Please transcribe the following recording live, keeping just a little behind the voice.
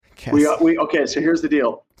Okay, so here's the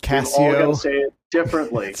deal. Casio. We've all got to say it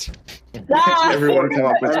differently. Everyone come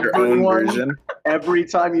up with your own version. Every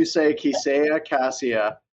time you say Kisea,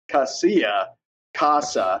 Cassia,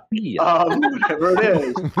 Casa, whatever it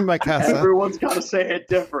is, My casa. everyone's got to say it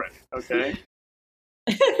different, okay?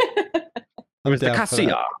 I'm down for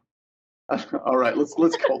that. All right, let's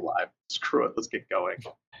go live. Screw it, let's get going.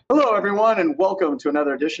 Hello, everyone, and welcome to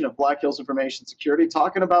another edition of Black Hills Information Security,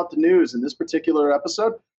 talking about the news. In this particular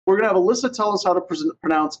episode, we're going to have Alyssa tell us how to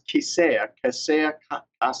pronounce Kisea. Cassia. We're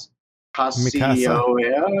going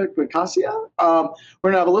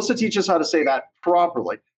to have Alyssa teach us how to say that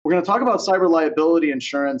properly. We're going to talk about cyber liability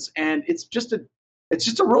insurance, and it's just a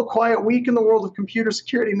real quiet week in the world of computer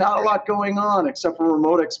security. Not a lot going on except for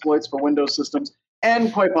remote exploits for Windows systems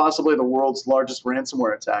and quite possibly the world's largest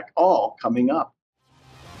ransomware attack, all coming up.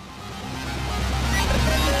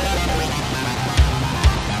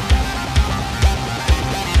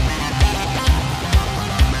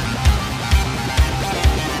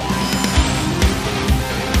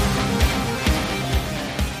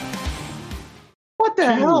 What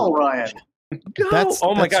the hell, Ryan?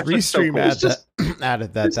 Oh my gosh! Restream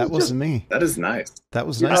added that. That wasn't me. That is nice. That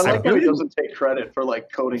was nice. I like that he doesn't take credit for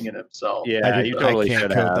like coding it himself. Yeah, you totally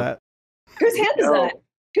should have. That. Whose hand is that?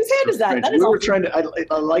 Whose hand is that? That is were trying to.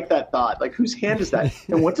 I like that thought. Like, whose hand is that?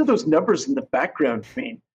 And what do those numbers in the background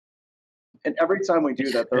mean? And every time we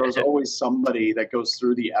do that, there's always somebody that goes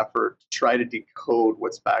through the effort to try to decode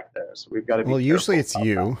what's back there. So we've got to be. Well, usually it's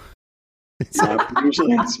you.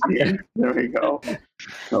 Usually it's me. There we go.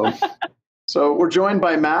 So we're joined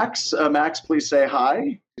by Max. Max, please say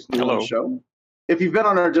hi. He's new on the show. If you've been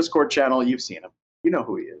on our Discord channel, you've seen him. You know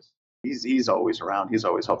who he is. He's always around. He's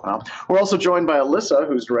always helping out. We're also joined by Alyssa,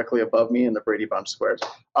 who's directly above me in the Brady Bunch squares.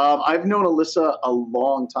 I've known Alyssa a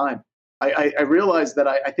long time. I realized that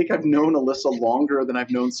I think I've known Alyssa longer than I've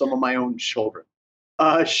known some of my own children.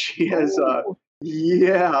 She has...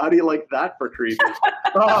 yeah, how do you like that for creepy?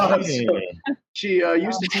 She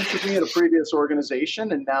used to teach with me at a previous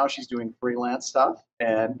organization, and now she's doing freelance stuff.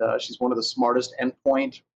 And she's one of the smartest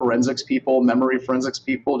endpoint forensics people, memory forensics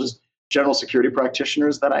people, just general security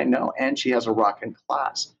practitioners that I know. And she has a rockin'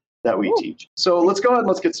 class that we teach. So let's go ahead and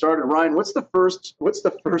let's get started. Ryan, what's the first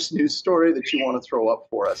news story that you want to throw up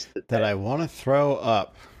for us today? That I want to throw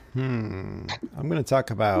up? I'm going to talk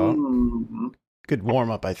about good warm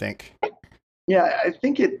up, I think. Yeah, I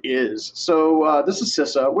think it is. So this is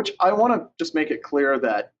CISA, which I want to just make it clear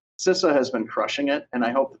that CISA has been crushing it, and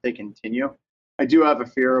I hope that they continue. I do have a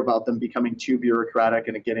fear about them becoming too bureaucratic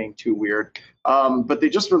and it getting too weird. But they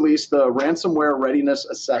just released the Ransomware Readiness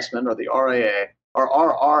Assessment, or the RRA,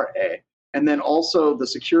 and then also the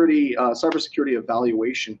Cybersecurity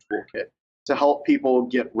Evaluation Toolkit to help people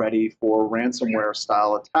get ready for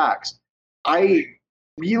ransomware-style attacks. I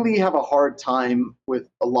really have a hard time with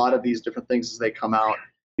a lot of these different things as they come out,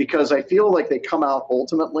 because I feel like they come out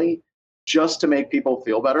ultimately just to make people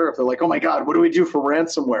feel better. If they're like, oh my God, what do we do for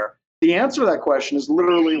ransomware? The answer to that question is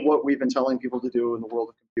literally what we've been telling people to do in the world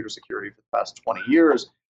of computer security for the past 20 years.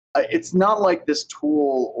 It's not like this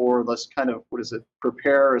tool or this kind of,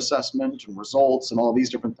 prepare assessment and results and all these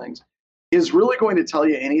different things is really going to tell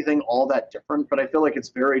you anything all that different, but I feel like it's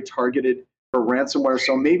very targeted for ransomware.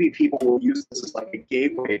 So maybe people will use this as like a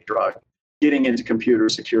gateway drug getting into computer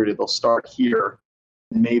security. They'll start here.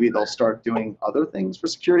 Maybe they'll start doing other things for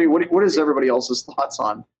security. What is everybody else's thoughts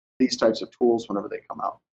on these types of tools whenever they come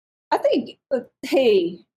out? I think,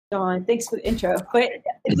 hey, John, thanks for the intro. But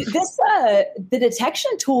this, the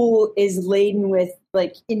detection tool is laden with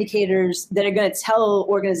like indicators that are going to tell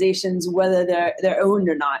organizations whether they're owned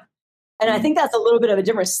or not. And I think that's a little bit of a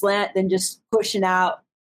different slant than just pushing out,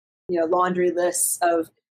 laundry lists of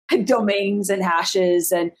domains and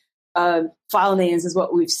hashes and file names is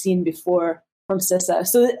what we've seen before from CISA.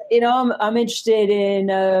 So, I'm interested in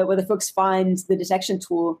whether folks find the detection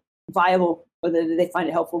tool viable, whether they find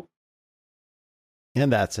it helpful. And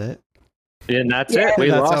that's it. And that's it.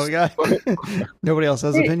 That's all we got. Nobody else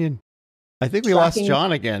has an opinion. I think we lost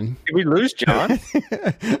John again. Did we lose John?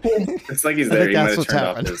 It's like he's there. He might have turned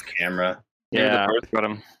off his camera. Yeah,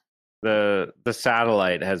 the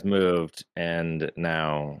satellite has moved, and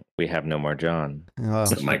now we have no more John. Oh.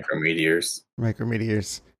 So micrometeors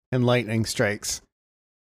and lightning strikes.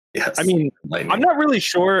 Yes. I mean, I'm not really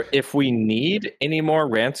sure if we need any more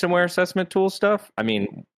ransomware assessment tool stuff. I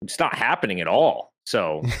mean, it's not happening at all.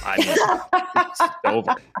 So it's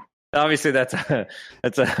over. Obviously, that's a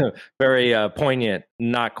very poignant,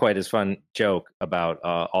 not quite as fun joke about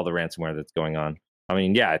all the ransomware that's going on. I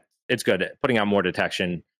mean, yeah, it's good at putting out more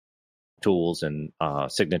detection tools and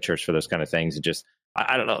signatures for those kind of things. It just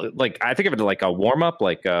I don't know. Like I think of it like a warm up,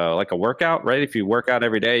 like a workout, right? If you work out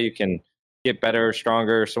every day, you can get better,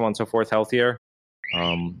 stronger, so on and so forth, healthier.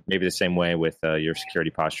 Maybe the same way with your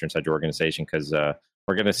security posture inside your organization, because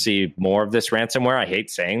we're going to see more of this ransomware. I hate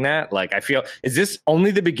saying that. Like, I feel, is this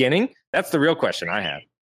only the beginning? That's the real question I have.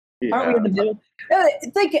 Yeah. Aren't we in the middle?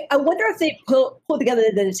 It's like, I wonder if they pull together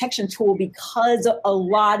the detection tool because a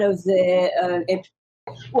lot of the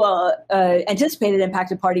anticipated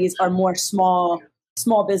impacted parties are more small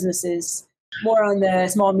businesses, more on the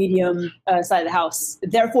small medium side of the house.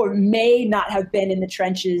 Therefore, may not have been in the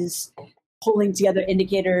trenches pulling together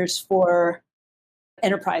indicators for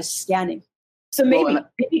enterprise scanning. So maybe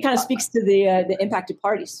it kind of speaks to the impacted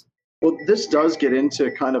parties. Well, this does get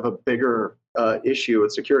into kind of a bigger issue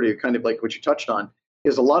with security, kind of like what you touched on,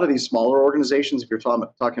 is a lot of these smaller organizations, if you're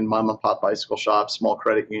talking mom and pop bicycle shops, small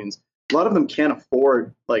credit unions, a lot of them can't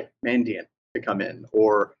afford like Mandiant to come in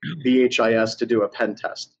or VHIS to do a pen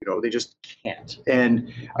test. They just can't.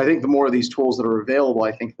 And I think the more of these tools that are available,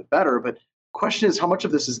 I think the better. But the question is, how much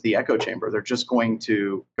of this is the echo chamber? They're just going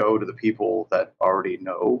to go to the people that already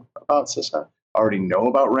know about CISA, already know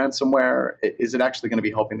about ransomware. Is it actually going to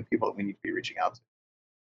be helping the people that we need to be reaching out to?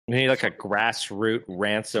 We need like a grassroots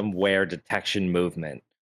ransomware detection movement,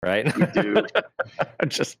 right? We do.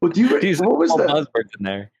 Just what was the buzzwords in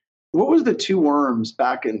there? What was the two worms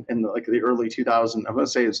back in the early 2000s? I'm going to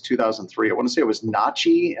say it's 2003. I want to say it was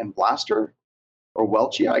Nachi and Blaster or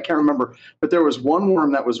Welchia. I can't remember. But there was one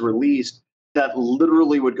worm that was released that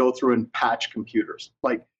literally would go through and patch computers.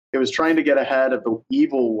 Like it was trying to get ahead of the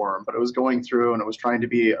evil worm, but it was going through and it was trying to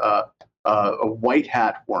be a white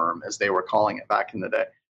hat worm, as they were calling it back in the day.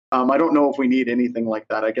 I don't know if we need anything like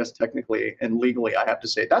that. I guess technically and legally, I have to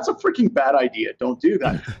say that's a freaking bad idea. Don't do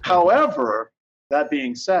that. However, that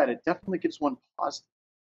being said, it definitely gives one pause.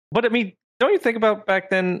 But I mean, don't you think about back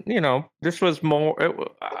then, this was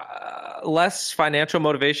more less financial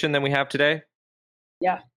motivation than we have today?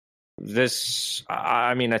 Yeah.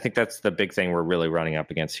 I mean, I think that's the big thing we're really running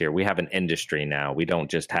up against here. We have an industry now. We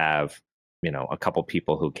don't just have, a couple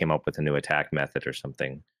people who came up with a new attack method or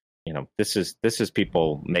something. This is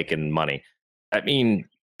people making money. I mean,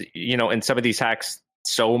 in some of these hacks,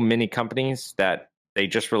 so many companies that they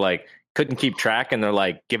just were like, couldn't keep track, and they're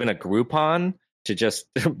like giving a Groupon to just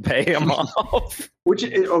pay them off. Which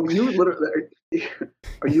are you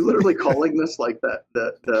literally calling this like the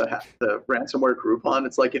ransomware Groupon?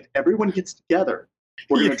 It's like if everyone gets together,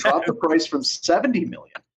 we're going to drop the price from 70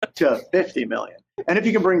 million to 50 million. And if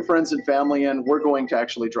you can bring friends and family in, we're going to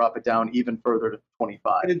actually drop it down even further to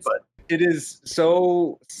 25. But it is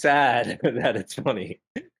so sad that it's funny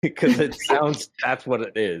because that's what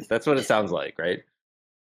it is. That's what it sounds like, right?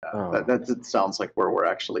 That sounds like where we're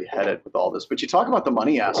actually headed with all this. But you talk about the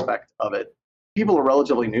money aspect of it. People are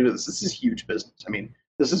relatively new to this. This is huge business. I mean,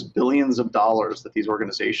 this is billions of dollars that these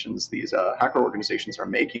organizations, these hacker organizations are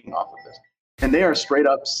making off of this. And they are straight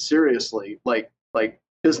up seriously like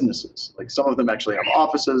businesses. Like some of them actually have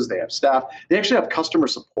offices, they have staff, they actually have customer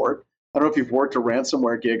support. I don't know if you've worked a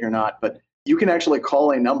ransomware gig or not, but you can actually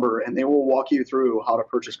call a number and they will walk you through how to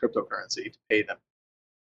purchase cryptocurrency to pay them.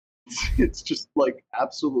 It's just like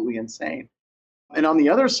absolutely insane. And on the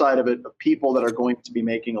other side of it, of people that are going to be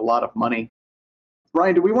making a lot of money.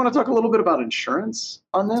 Brian, do we want to talk a little bit about insurance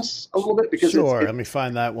on this a little bit? Because sure, let me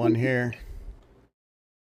find that one here.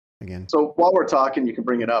 Again. So while we're talking, you can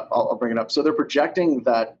bring it up. I'll bring it up. So they're projecting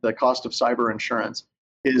that the cost of cyber insurance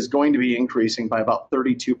is going to be increasing by about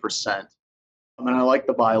 32%. And I like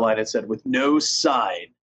the byline. It said, with no sign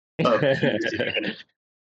of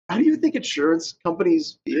How do you think insurance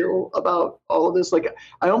companies feel about all of this? Like,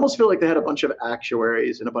 I almost feel like they had a bunch of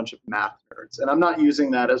actuaries and a bunch of math nerds. And I'm not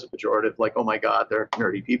using that as a pejorative, like, oh my God, they're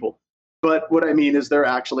nerdy people. But what I mean is they're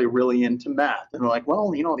actually really into math. And they're like,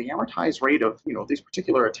 well, the amortized rate of, these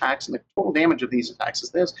particular attacks and the total damage of these attacks is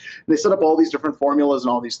this. And they set up all these different formulas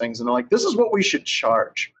and all these things. And they're like, this is what we should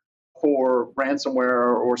charge for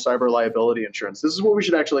ransomware or cyber liability insurance. This is what we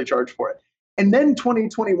should actually charge for it. And then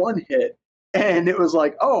 2021 hit. And it was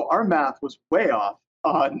like, oh, our math was way off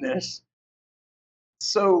on this.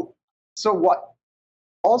 So what?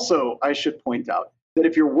 Also, I should point out that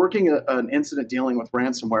if you're working an incident dealing with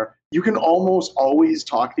ransomware, you can almost always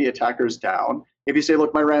talk the attackers down. If you say,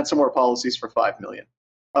 look, my ransomware policy is for 5 million.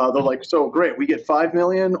 They're like, so great, we get 5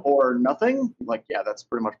 million or nothing? I'm like, yeah, that's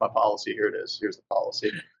pretty much my policy. Here it is. Here's the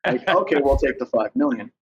policy. Like, okay, we'll take the 5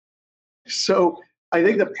 million. So I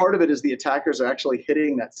think that part of it is the attackers are actually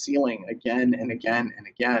hitting that ceiling again and again and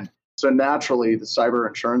again. So naturally, the cyber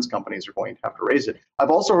insurance companies are going to have to raise it. I've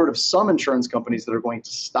also heard of some insurance companies that are going to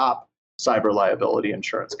stop cyber liability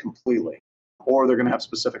insurance completely. or they're going to have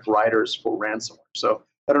specific riders for ransomware. So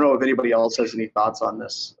I don't know if anybody else has any thoughts on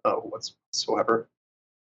this whatsoever.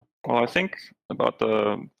 Well, I think about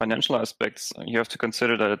the financial aspects, you have to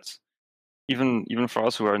consider that even for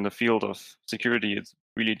us who are in the field of security, it's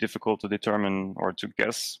really difficult to determine or to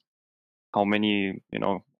guess how many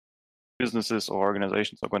businesses or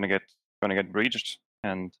organizations are going to get breached,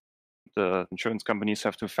 and the insurance companies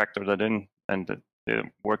have to factor that in, and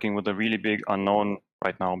they're working with a really big unknown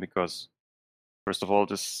right now because, first of all,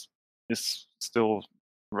 this is still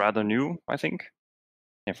rather new, I think.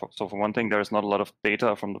 And so for one thing, there's not a lot of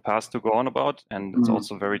data from the past to go on about, and it's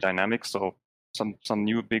also very dynamic. So some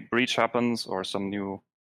new big breach happens or some new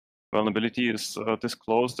vulnerability is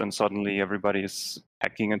disclosed, and suddenly everybody is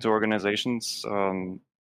hacking into organizations,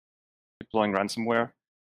 deploying ransomware.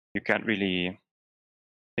 You can't really. I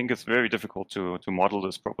think it's very difficult to model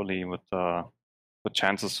this properly with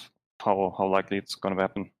chances how likely it's going to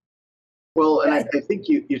happen. Well, and I think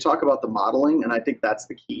you talk about the modeling, and I think that's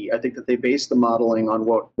the key. I think that they base the modeling on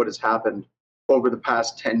what has happened over the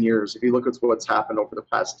past 10 years. If you look at what's happened over the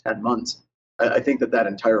past 10 months, I think that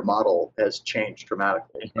entire model has changed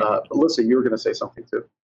dramatically. Alyssa, you were going to say something too.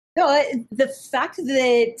 No, the fact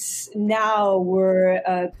that now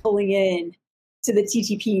we're pulling in to the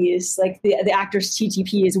TTPs, like the actors'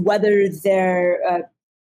 TTPs, whether their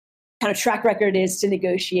kind of track record is to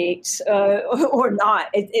negotiate or not.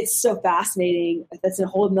 It's so fascinating. That's a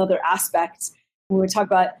whole nother aspect when we talk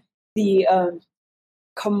about the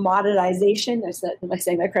commoditization. Am I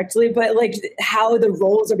saying that correctly? But like how the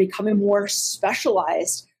roles are becoming more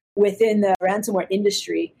specialized within the ransomware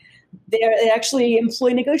industry. They actually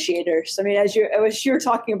employ negotiators. I mean, as you're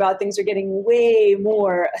talking about, things are getting way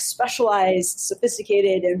more specialized,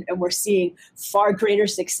 sophisticated, and we're seeing far greater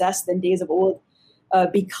success than days of old.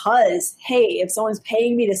 Because, hey, if someone's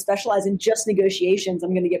paying me to specialize in just negotiations,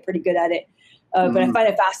 I'm going to get pretty good at it. But I find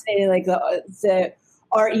it fascinating, like the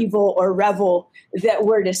R-Evil or Revel that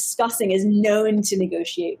we're discussing is known to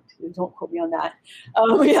negotiate. Don't quote me on that.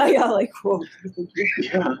 Like, whoa.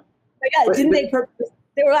 Yeah. But didn't they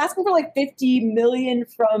they were asking for like 50 million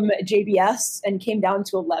from JBS and came down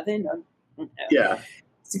to 11. Yeah.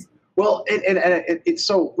 Well,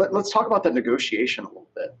 so let's talk about that negotiation a little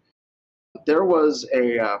bit. There was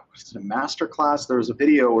a master class. There was a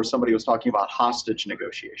video where somebody was talking about hostage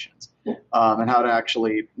negotiations and how to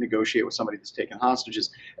actually negotiate with somebody that's taken hostages.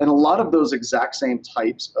 And a lot of those exact same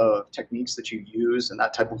types of techniques that you use in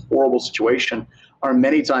that type of horrible situation are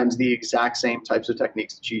many times the exact same types of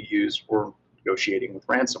techniques that you use for negotiating with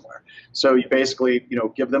ransomware. So you basically,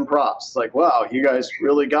 give them props. It's like, wow, you guys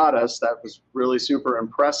really got us. That was really super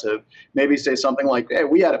impressive. Maybe say something like, hey,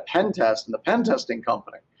 we had a pen test in the pen testing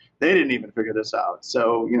company. They didn't even figure this out.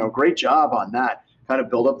 So, great job on that. Kind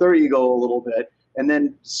of build up their ego a little bit, and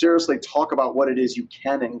then seriously talk about what it is you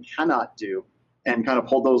can and cannot do, and kind of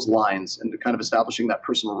hold those lines and kind of establishing that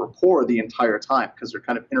personal rapport the entire time, because they're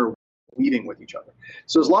kind of interweaving with each other.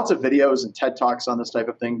 So there's lots of videos and TED Talks on this type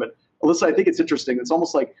of thing. But Alyssa, I think it's interesting. It's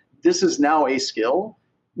almost like this is now a skill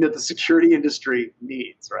that the security industry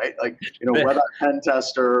needs, right? Like, we're that pen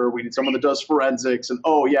tester, we need someone that does forensics, and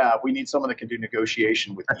we need someone that can do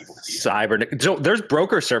negotiation with evil people. So there's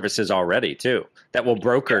broker services already too that will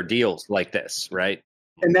broker deals like this, right?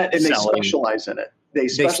 And they specialize in it. They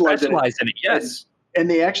specialize in it. Yes. And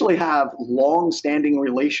they actually have long-standing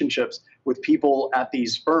relationships with people at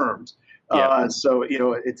these firms. Yeah. So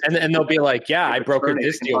it's and they'll be like, I brokered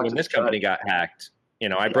this deal when this company got hacked.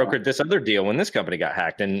 I brokered this other deal when this company got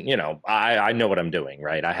hacked, and I know what I'm doing,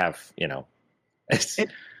 right? I have, but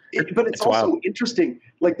it's also wild. Interesting.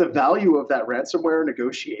 Like the value of that ransomware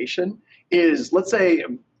negotiation is, let's say,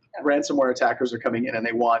 ransomware attackers are coming in and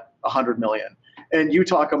they want 100 million, and you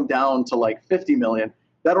talk them down to like 50 million.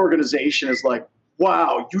 That organization is like,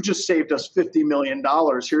 wow, you just saved us $50 million.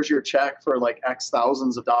 Here's your check for like X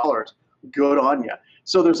thousands of dollars. Good on you.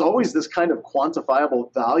 So there's always this kind of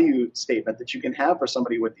quantifiable value statement that you can have for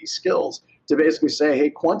somebody with these skills to basically say, hey,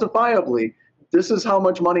 quantifiably, this is how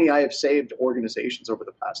much money I have saved organizations over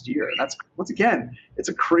the past year. And that's, once again, it's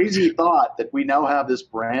a crazy thought that we now have this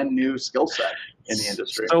brand new skill set in the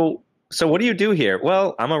industry. So what do you do here?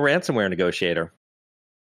 Well, I'm a ransomware negotiator.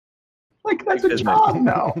 Like, that's a job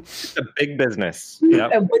now. It's a big business.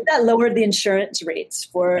 Yep. Would that lower the insurance rates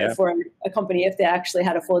for a company if they actually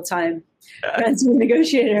had a full-time ransomware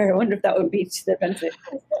negotiator? I wonder if that would be to their benefit.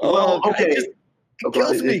 Well, okay. It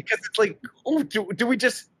kills me because it's like, do we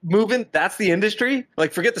just move in? That's the industry?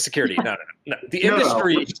 Like, forget the security. No. The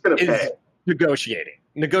industry is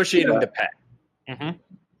negotiating to pay. Mm-hmm.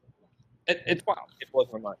 It's wild. It blows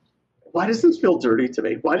my mind. why does this feel dirty to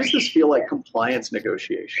me? Why does this feel like compliance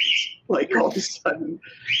negotiations? Like all of a sudden,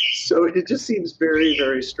 so it just seems very,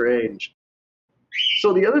 very strange.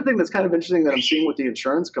 So the other thing that's kind of interesting that I'm seeing with the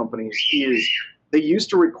insurance companies is they used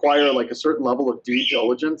to require like a certain level of due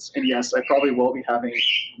diligence. And yes, I probably will be having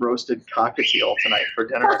roasted cockatiel tonight for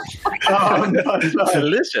dinner.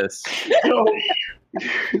 Delicious.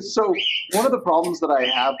 So one of the problems that I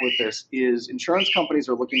have with this is insurance companies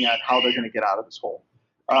are looking at how they're going to get out of this hole.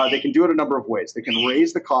 They can do it a number of ways. They can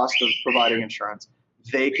raise the cost of providing insurance.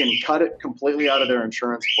 They can cut it completely out of their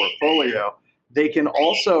insurance portfolio. They can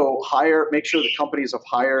also make sure the companies have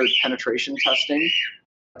hired penetration testing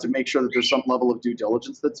to make sure that there's some level of due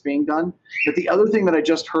diligence that's being done. But the other thing that I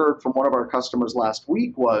just heard from one of our customers last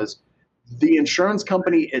week was the insurance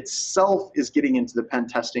company itself is getting into the pen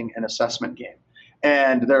testing and assessment game.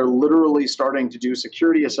 And they're literally starting to do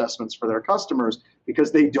security assessments for their customers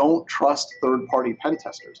because they don't trust third-party pen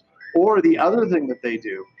testers. Or the other thing that they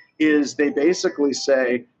do is they basically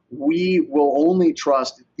say, we will only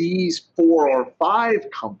trust these 4 or 5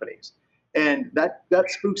 companies. And that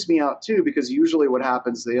spooks me out too, because usually what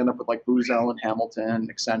happens, they end up with like Booz Allen Hamilton,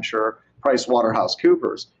 Accenture,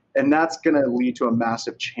 PricewaterhouseCoopers. And that's going to lead to a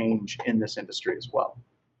massive change in this industry as well.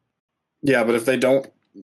 Yeah, but if they don't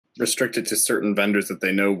restrict it to certain vendors that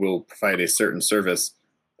they know will provide a certain service,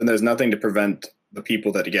 then there's nothing to prevent the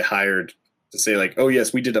people that get hired to say like, oh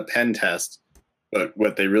yes, we did a pen test, but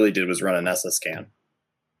what they really did was run an SS scan.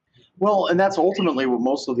 Well, and that's ultimately what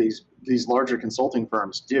most of these larger consulting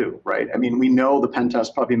firms do, right? I mean, we know the pen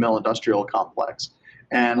test puppy mill industrial complex,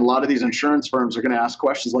 and a lot of these insurance firms are going to ask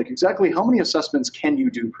questions like, exactly how many assessments can you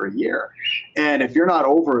do per year? And if you're not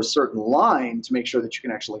over a certain line to make sure that you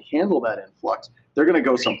can actually handle that influx, they're going to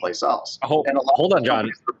go someplace else. And hold on, John.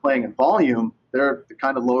 If they're playing in volume, they're the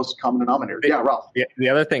kind of lowest common denominator. Yeah, Ralph. The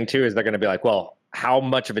other thing too is they're going to be like, well, how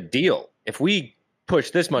much of a deal? If we push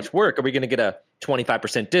this much work, are we going to get a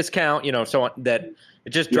 25% discount? So on, that it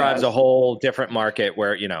just drives a whole different market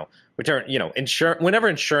where, whenever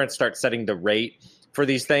insurance starts setting the rate for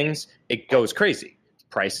these things, it goes crazy.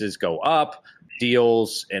 Prices go up,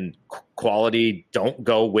 deals and quality don't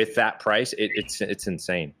go with that price. It's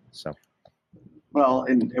insane. So. Well,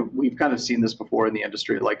 and we've kind of seen this before in the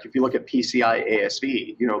industry. Like if you look at PCI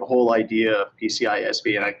ASV, the whole idea of PCI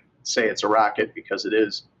ASV, and I say it's a racket because it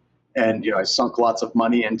is. And I sunk lots of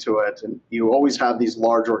money into it. And you always have these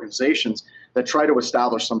large organizations that try to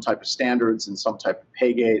establish some type of standards and some type of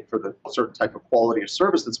pay gate for the certain type of quality of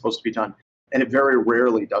service that's supposed to be done. And it very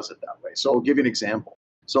rarely does it that way. So I'll give you an example.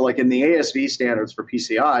 So like in the ASV standards for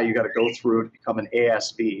PCI, you got to go through to become an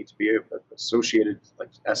ASV, to be associated like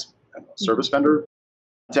service vendor,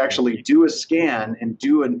 to actually do a scan and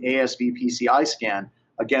do an ASV PCI scan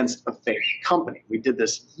against a fake company. We did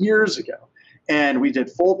this years ago. And we did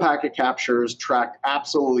full packet captures, tracked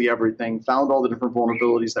absolutely everything, found all the different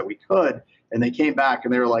vulnerabilities that we could. And they came back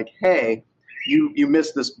and they were like, hey, you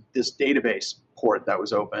missed this database port that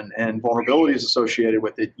was open and vulnerabilities associated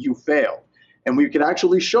with it, you failed. And we could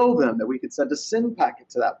actually show them that we could send a SYN packet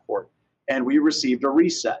to that port. And we received a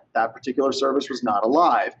reset. That particular service was not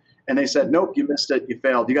alive. And they said, nope, you missed it, you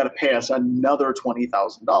failed. You got to pay us another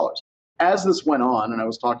 $20,000. As this went on, and I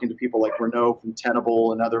was talking to people like Renault from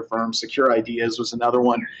Tenable and other firms, Secure Ideas was another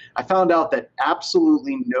one, I found out that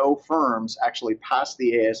absolutely no firms actually passed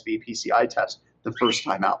the ASV PCI test the first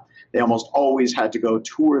time out. They almost always had to go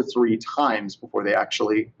 2 or 3 times before they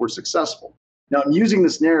actually were successful. Now, I'm using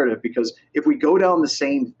this narrative because if we go down the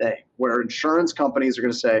same thing, where insurance companies are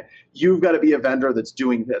going to say, you've got to be a vendor that's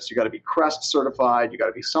doing this, you got to be CREST certified, you got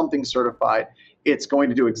to be something certified, it's going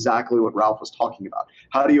to do exactly what Ralph was talking about.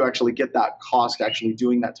 How do you actually get that cost actually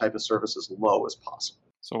doing that type of service as low as possible?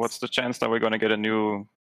 So what's the chance that we're going to get a new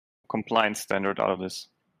compliance standard out of this?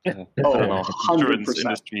 I don't know, 100%. Insurance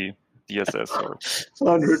industry, DSS or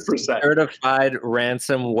 100%. Certified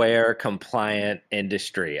ransomware compliant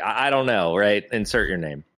industry. I don't know, right? Insert your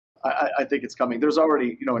name. I think it's coming. There's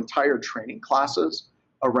already, entire training classes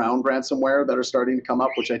around ransomware that are starting to come up,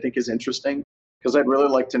 which I think is interesting. Because I'd really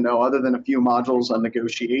like to know, other than a few modules on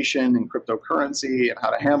negotiation and cryptocurrency and how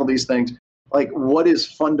to handle these things, like what is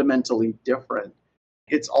fundamentally different?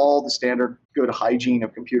 It's all the standard good hygiene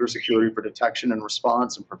of computer security for detection and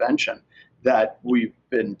response and prevention that we've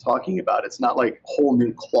been talking about. It's not like whole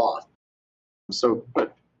new cloth. So,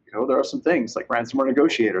 but there are some things like ransomware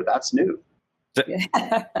negotiator, that's new.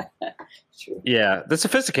 Yeah, the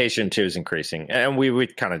sophistication too is increasing, and we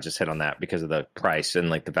kind of just hit on that because of the price and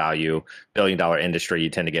like the value. $1 billion industry, you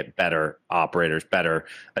tend to get better operators, better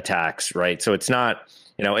attacks, right? So it's not,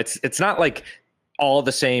 it's not like all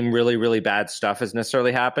the same really, really bad stuff is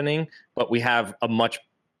necessarily happening, but we have a much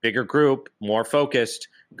bigger group, more focused,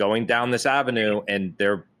 going down this avenue, and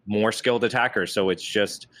they're more skilled attackers. So it's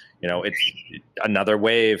just, it's another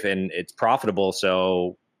wave and it's profitable.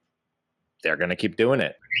 So they're going to keep doing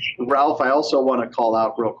it. Ralph, I also want to call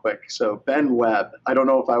out real quick. So Ben Webb, I don't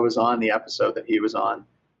know if I was on the episode that he was on,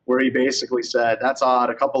 where he basically said, that's odd.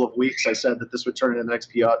 A couple of weeks I said that this would turn into the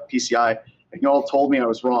next PCI, and you all told me I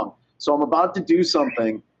was wrong. So I'm about to do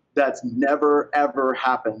something that's never, ever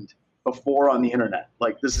happened before on the internet.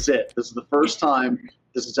 Like, this is it. This is the first time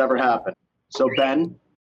this has ever happened. So Ben,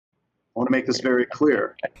 I want to make this very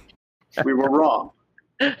clear. We were wrong.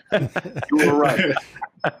 You were right.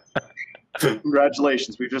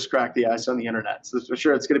 Congratulations. We've just cracked the ice on the internet. So for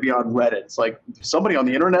sure it's going to be on Reddit. It's like somebody on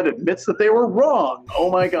the internet admits that they were wrong. Oh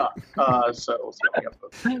my God. So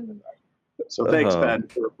thanks, Ben,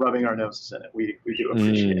 for rubbing our noses in it. We do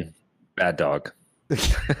appreciate it. Bad dog.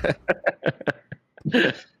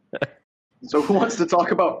 So who wants to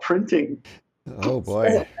talk about printing? Oh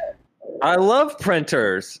boy. I love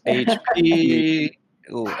printers. HP.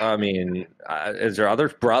 I mean, is there other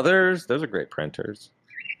brothers? Those are great printers.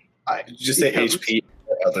 Did you say HP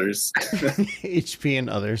or others? HP and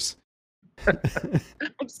others.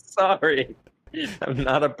 I'm sorry. I'm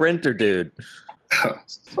not a printer, dude.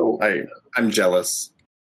 So I'm jealous.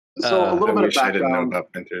 So a little I bit of wish I didn't know background.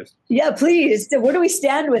 about printers. Yeah, please. Where do we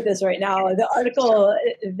stand with this right now? The article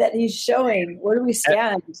that he's showing, where do we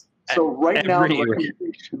stand? So right now the Everywhere.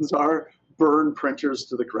 recommendations are burn printers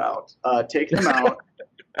to the ground. Take them out,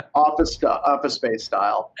 office space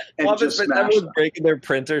style, and just smash everyone's them. breaking their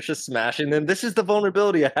printers, just smashing them. This is the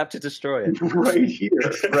vulnerability. I have to destroy it.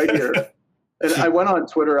 right here. And I went on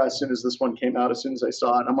Twitter as soon as this one came out, as soon as I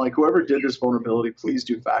saw it. I'm like, whoever did this vulnerability, please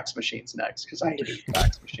do fax machines next, because I hate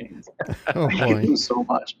fax machines. Oh I hate boy. them so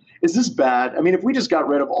much. Is this bad? I mean, if we just got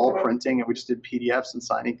rid of all printing and we just did PDFs and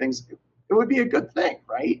signing things, it would be a good thing,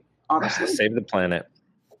 right? Honestly. Save the planet.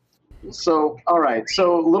 So, all right.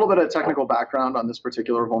 So a little bit of technical background on this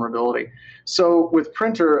particular vulnerability. So with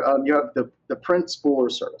printer, you have the print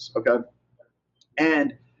spooler service, okay?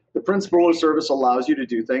 And the print spooler service allows you to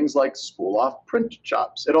do things like spool off print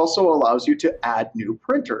jobs. It also allows you to add new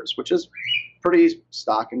printers, which is pretty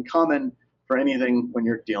stock and common for anything when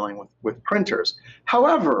you're dealing with printers.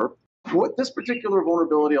 However, what this particular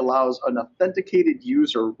vulnerability allows an authenticated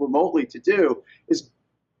user remotely to do is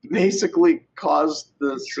basically cause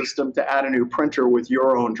the system to add a new printer with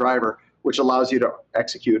your own driver, which allows you to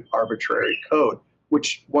execute arbitrary code,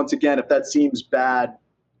 which, once again, if that seems bad,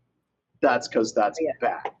 that's because that's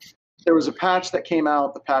bad. There was a patch that came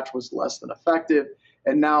out. The patch was less than effective.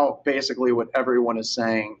 And now basically what everyone is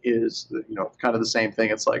saying is, kind of the same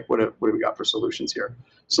thing. It's like, what do we got for solutions here?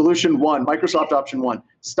 Solution one, Microsoft option one,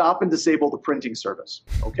 stop and disable the printing service.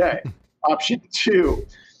 Okay. Option two,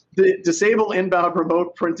 disable inbound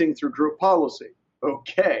remote printing through group policy.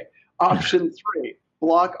 Okay. Option three,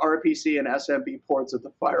 block RPC and SMB ports at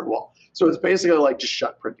the firewall. So it's basically like just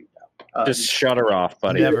shut printing down. Just shut her off,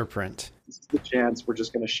 buddy. Never print. This is the chance we're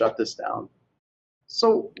just going to shut this down.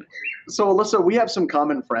 So Alyssa, we have some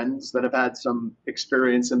common friends that have had some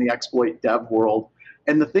experience in the exploit dev world.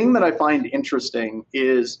 And the thing that I find interesting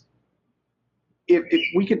is if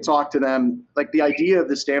we could talk to them, like the idea of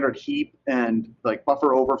the standard heap and like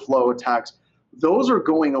buffer overflow attacks, those are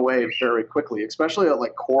going away very quickly, especially at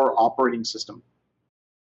like core operating system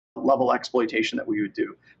level exploitation that we would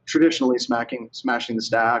do. Traditionally smashing the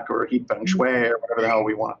stack or heap feng shui or whatever the hell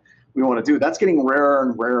we want to do. That's getting rarer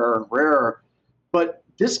and rarer and rarer. But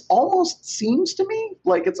this almost seems to me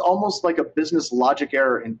like it's almost like a business logic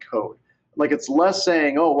error in code. Like it's less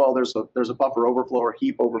saying, oh, well, there's a buffer overflow or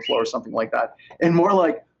heap overflow or something like that. And more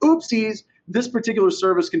like, oopsies, this particular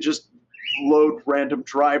service can just load random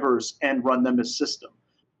drivers and run them as system.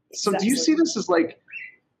 So do you see this as like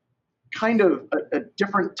kind of a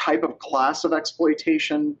different type of class of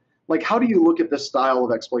exploitation? Like, how do you look at this style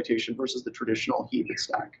of exploitation versus the traditional heap and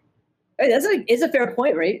stack? It's a fair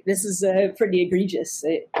point, right? This is pretty egregious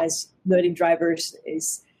as loading drivers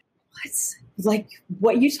is like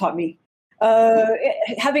what you taught me.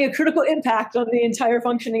 Having a critical impact on the entire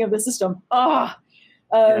functioning of the system. Yeah,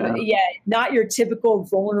 not your typical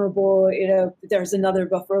vulnerable, there's another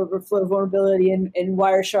buffer overflow vulnerability in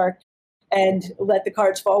Wireshark and let the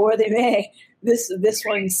cards fall where they may. This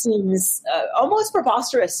one seems almost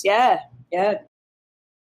preposterous. Yeah.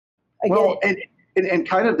 And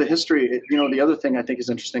kind of the history, the other thing I think is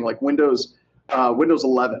interesting, like Windows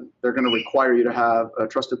 11, they're going to require you to have a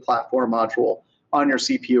trusted platform module on your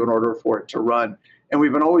CPU in order for it to run. And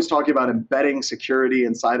we've been always talking about embedding security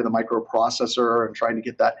inside of the microprocessor and trying to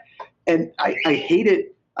get that. And I hate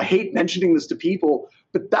it. I hate mentioning this to people,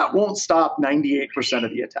 but that won't stop 98%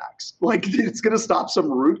 of the attacks. Like, it's going to stop some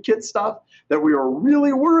rootkit stuff that we were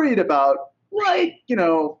really worried about, like,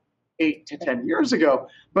 8 to 10 years ago.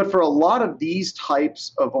 But for a lot of these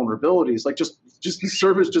types of vulnerabilities, like just the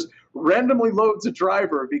service just randomly loads a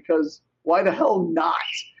driver because why the hell not?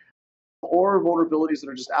 Or vulnerabilities that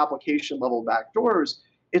are just application level backdoors,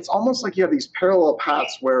 it's almost like you have these parallel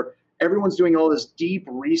paths where everyone's doing all this deep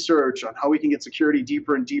research on how we can get security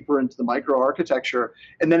deeper and deeper into the microarchitecture.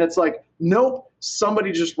 And then it's like, nope,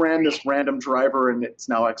 somebody just ran this random driver and it's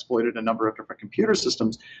now exploited a number of different computer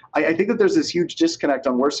systems. I think that there's this huge disconnect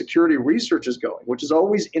on where security research is going, which is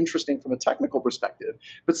always interesting from a technical perspective.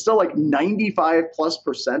 But still, like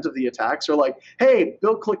 95+% of the attacks are like, hey,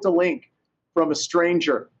 Bill clicked a link from a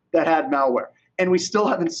stranger that had malware. And we still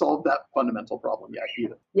haven't solved that fundamental problem yet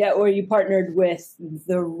either. Yeah, or you partnered with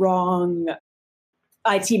the wrong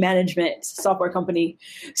IT management software company.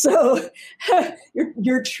 So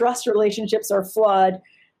your trust relationships are flawed,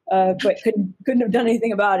 but couldn't have done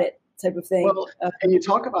anything about it, type of thing. Well, and you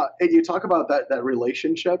talk about that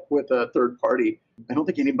relationship with a third party. I don't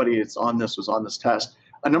think anybody that's on this was on this test.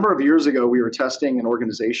 A number of years ago, we were testing an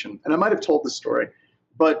organization, and I might have told this story,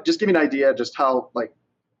 but just give you an idea just how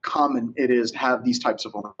common it is to have these types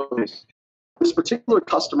of vulnerabilities. This particular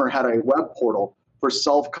customer had a web portal for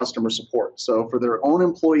self-customer support. So for their own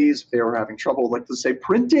employees, if they were having trouble, like let's say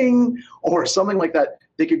printing or something like that,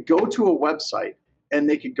 they could go to a website and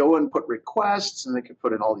they could go and put requests and they could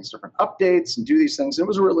put in all these different updates and do these things. It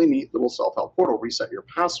was a really neat little self-help portal. Reset your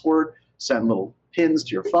password, send little pins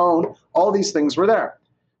to your phone. All these things were there.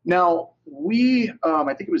 Now,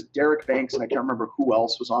 I think it was Derek Banks, and I can't remember who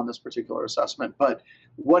else was on this particular assessment, but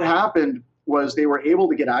what happened was they were able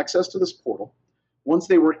to get access to this portal. Once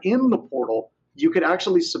they were in the portal, you could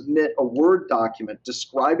actually submit a Word document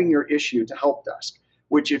describing your issue to help desk,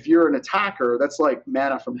 which if you're an attacker, that's like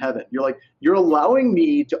manna from heaven. You're allowing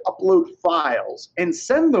me to upload files and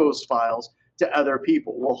send those files to other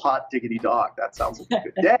people. Well, hot diggity dog, that sounds like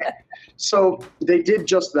a good day. So they did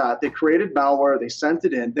just that. They created malware, they sent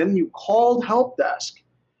it in, then you called help desk,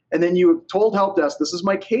 and then you told help desk, this is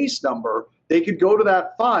my case number. They could go to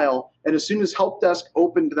that file, and as soon as help desk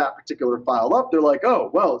opened that particular file up, they're like,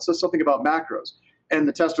 oh, well, it says something about macros. And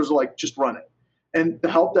the testers are like, just run it. And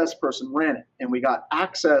the help desk person ran it, and we got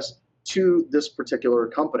access to this particular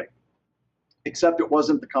company, except it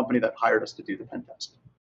wasn't the company that hired us to do the pen test.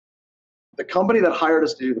 The company that hired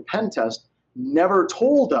us to do the pen test never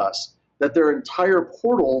told us that their entire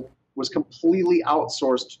portal was completely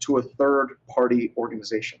outsourced to a third-party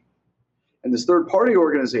organization. And this third-party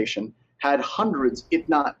organization had hundreds, if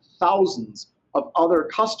not thousands, of other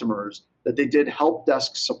customers that they did help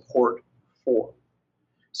desk support for.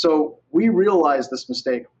 So we realized this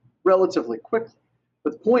mistake relatively quickly.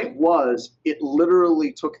 But the point was, it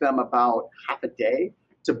literally took them about half a day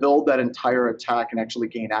to build that entire attack and actually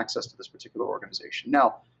gain access to this particular organization.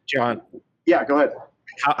 Now, John. Yeah, go ahead.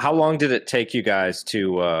 How long did it take you guys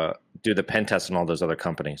to do the pen test on all those other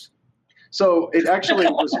companies? So it actually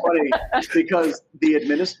was funny because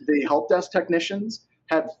the help desk technicians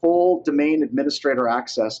had full domain administrator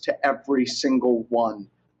access to every single one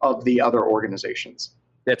of the other organizations.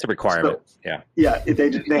 That's a requirement. So, yeah,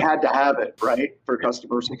 they had to have it, right, for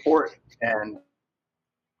customer support. And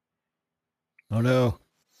oh no,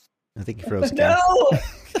 I think you froze. No.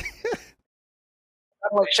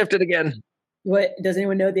 Shifted again. What, does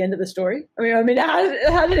anyone know the end of the story? I mean,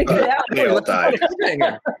 how did it get out? They all died.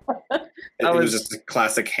 It was just a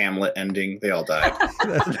classic Hamlet ending. They all died.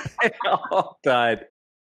 They all died.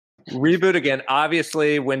 Reboot again.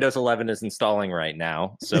 Obviously, Windows 11 is installing right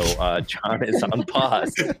now, so John is on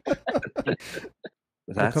pause.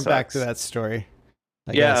 We'll come back to that story.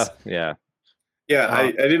 I guess. Yeah.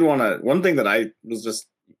 I did want to. One thing that I was just.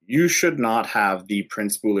 You should not have the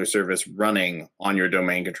print spooler service running on your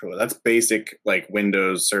domain controller. That's basic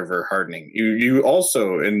Windows server hardening. You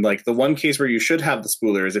also, in the one case where you should have the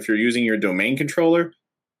spooler is if you're using your domain controller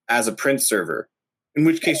as a print server, in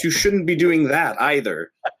which case you shouldn't be doing that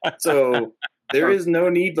either. So there is no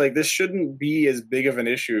need, this shouldn't be as big of an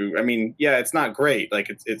issue. I mean, yeah, it's not great, but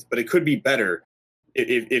it could be better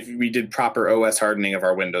if we did proper OS hardening of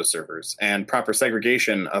our Windows servers and proper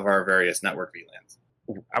segregation of our various network VLANs.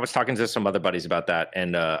 I was talking to some other buddies about that,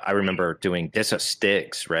 and I remember doing DISA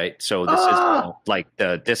sticks, right? So this is like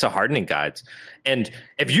the DISA hardening guides. And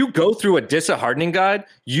if you go through a DISA hardening guide,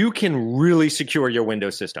 you can really secure your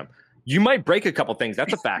Windows system. You might break a couple things.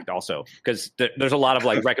 That's a fact also, because there's a lot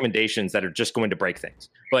of recommendations that are just going to break things.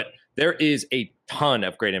 But there is a ton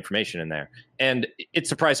of great information in there. And it's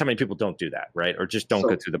surprised how many people don't do that, right? Or just don't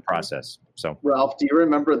go through the process. So, Ralph, do you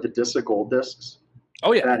remember the DISA gold discs?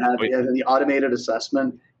 Oh yeah. that had the automated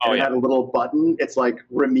assessment. And it had a little button. It's like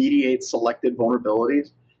remediate selected vulnerabilities.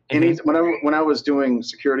 And when I was doing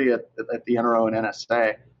security at the NRO and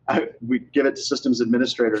NSA, we'd give it to systems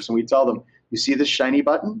administrators and we tell them, you see this shiny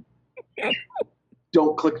button?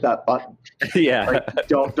 Don't click that button. Yeah. Like,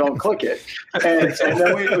 don't click it. And then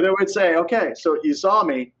they would say, okay, so you saw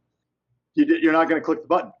me. You're not going to click the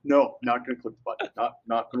button. No, not going to click the button.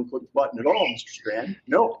 Not going to click the button at all, Mr. Strand.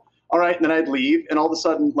 No. All right, and then I'd leave, and all of a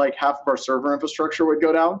sudden, like half of our server infrastructure would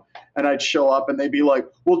go down, and I'd show up, and they'd be like,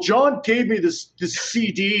 "Well, John gave me this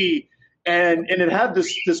CD, and it had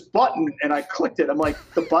this button, and I clicked it." I'm like,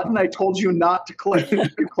 "The button I told you not to click. You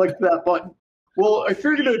clicked that button." Well, I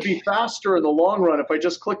figured it would be faster in the long run if I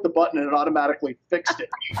just clicked the button and it automatically fixed it.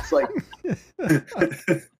 It's like,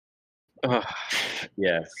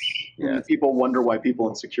 yes. People wonder why people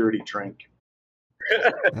in security drink.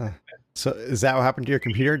 So is that what happened to your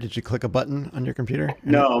computer? Did you click a button on your computer?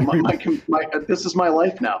 No, this is my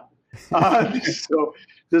life now. So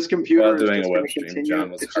this computer While is doing just a going web to stream, continue.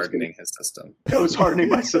 John was hardening his system. I was hardening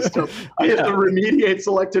my system. I had to remediate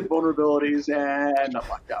selected vulnerabilities, and I'm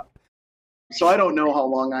locked out. So I don't know how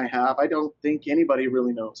long I have. I don't think anybody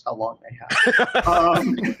really knows how long they have.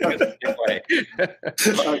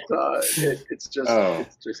 It's just bad.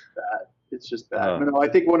 It's just bad. I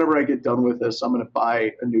think whenever I get done with this, I'm going to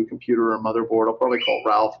buy a new computer or motherboard. I'll probably call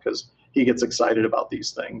Ralph because he gets excited about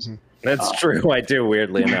these things. That's true. I do,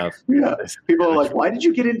 weirdly enough. Yeah. People are like, why did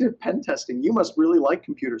you get into pen testing? You must really like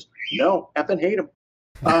computers. No, effing hate them.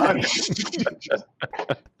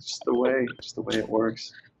 Just the way it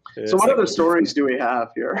works. So what other stories do we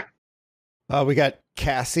have here? We got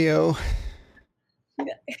Casio.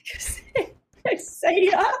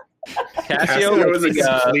 Casio was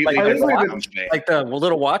like the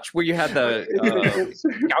little watch where you had the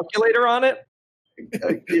calculator on it.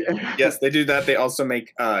 Yes, they do that. They also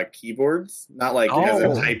make keyboards, not like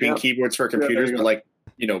typing keyboards for computers, but like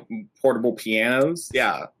portable pianos.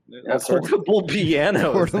 Yeah, portable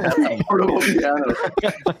pianos. Portable pianos.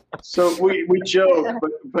 So we joke,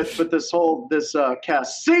 but this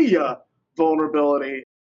Casio vulnerability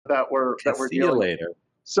that we're dealing with.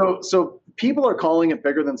 So people are calling it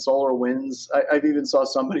bigger than SolarWinds. I've even saw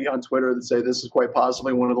somebody on Twitter that say this is quite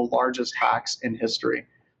possibly one of the largest hacks in history.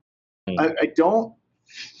 I don't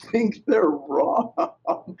think they're wrong.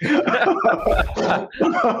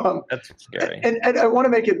 That's scary. And I want to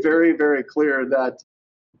make it very, very clear that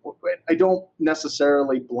I don't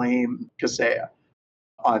necessarily blame Kaseya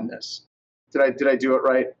on this. Did I do it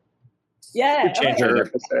right? Yeah.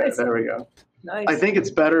 Nice. There we go. Nice. I think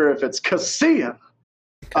it's better if it's Kaseya.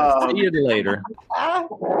 See you later.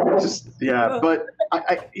 But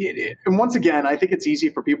and once again, I think it's easy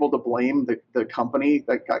for people to blame the company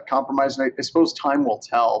that got compromised. And I suppose time will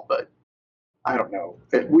tell, but I don't know.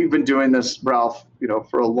 We've been doing this, Ralph,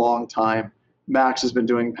 for a long time. Max has been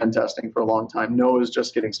doing pen testing for a long time. Noah's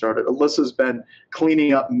just getting started. Alyssa's been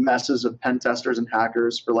cleaning up messes of pen testers and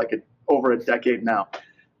hackers for over a decade now.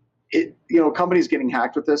 Companies getting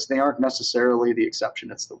hacked with this, they aren't necessarily the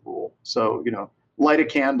exception. It's the rule. So, light a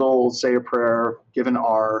candle, say a prayer, give an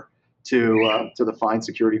R to the fine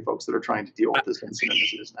security folks that are trying to deal with this incident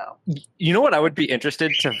as it is now. You know what I would be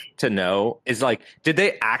interested to know is did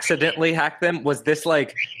they accidentally hack them? Was this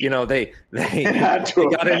they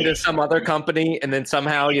got into some other company and then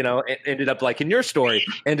somehow it ended up like in your story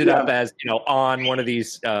up as on one of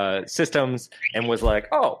these systems and was like,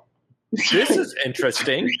 oh, this is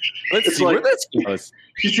interesting. Let's see where this goes.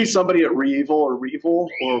 You see somebody at Revel or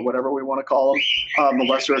whatever we want to call them, the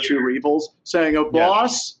lesser of two Revels, saying, "Oh,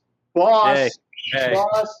 boss, hey.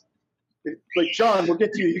 boss." Like, John, we'll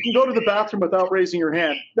get to you. You can go to the bathroom without raising your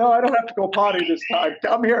hand. No, I don't have to go potty this time.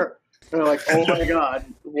 Come here. And they're like, oh my God,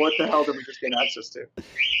 what the hell did we just gain access to?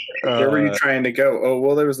 Where were you trying to go? Oh,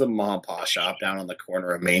 well, there was a mom and pop shop down on the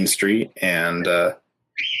corner of Main Street, and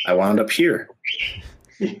I wound up here.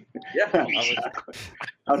 Yeah, exactly.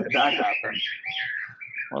 How did that happen?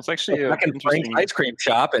 Well, it's actually back in Frank's ice cream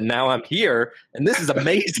shop, and now I'm here, and this is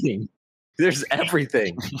amazing. There's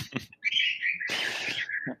everything.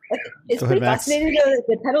 It's pretty fascinating though,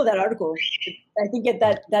 the title of that article. I think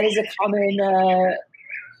that is a common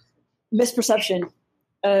misperception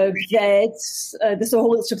that this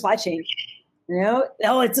whole supply chain.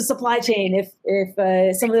 It's a supply chain. If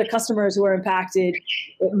some of the customers who are impacted,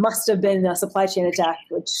 it must have been a supply chain attack,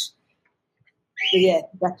 which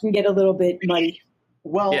that can get a little bit muddy.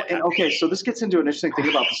 Well, and so this gets into an interesting thing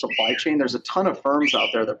about the supply chain. There's a ton of firms out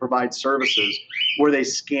there that provide services where they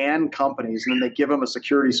scan companies and then they give them a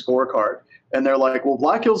security scorecard And they're like, well,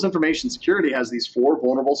 Black Hills Information Security has these 4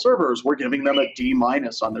 vulnerable servers. We're giving them a D-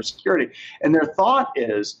 on their security. And their thought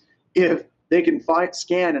is, if they can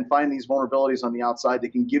scan and find these vulnerabilities on the outside, they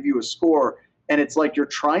can give you a score. And it's like you're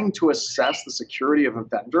trying to assess the security of a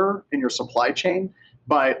vendor in your supply chain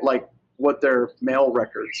by like what their mail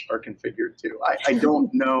records are configured to. I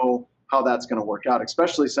don't know how that's going to work out,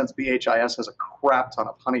 especially since BHIS has a crap ton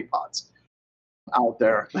of honeypots out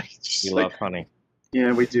there. You love honey.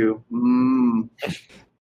 Yeah, we do.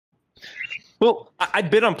 Well,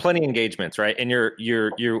 I've been on plenty of engagements, right? And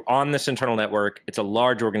you're on this internal network. It's a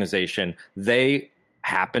large organization. They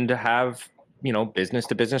happen to have, business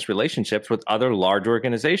to business relationships with other large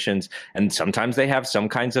organizations. And sometimes they have some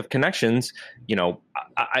kinds of connections,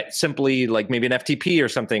 I simply like maybe an FTP or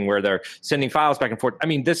something where they're sending files back and forth. I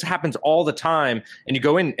mean, this happens all the time. And you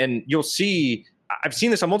go in and you'll see, I've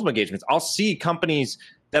seen this on multiple engagements. I'll see companies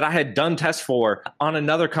that I had done tests for on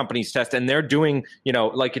another company's test, and they're doing,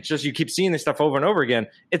 like it's just you keep seeing this stuff over and over again.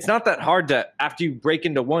 It's not that hard to, after you break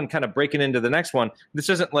into one, kind of break it into the next one. This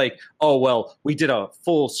isn't like, oh, well, we did a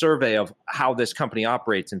full survey of how this company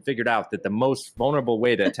operates and figured out that the most vulnerable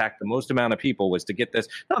way to attack the most amount of people was to get this.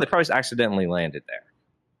 No, they probably accidentally landed there.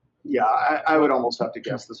 Yeah, I would almost have to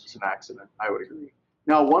guess this was an accident. I would agree.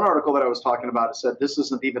 Now, one article that I was talking about said this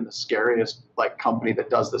isn't even the scariest company that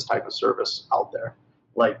does this type of service out there.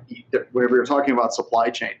 Like where we were talking about supply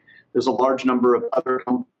chain, there's a large number of other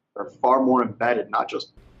companies that are far more embedded, not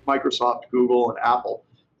just Microsoft, Google, and Apple,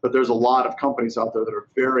 but there's a lot of companies out there that are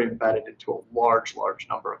very embedded into a large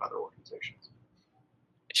number of other organizations.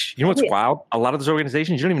 You know what's wild? A lot of those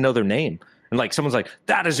organizations, you don't even know their name. And like someone's like,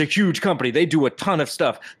 that is a huge company. They do a ton of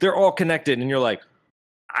stuff. They're all connected. And you're like,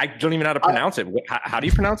 I don't even know how to pronounce it. How do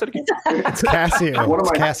you pronounce it again? It's Casio.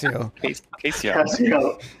 Casio.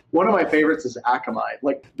 Casio. One of my favorites is Akamai.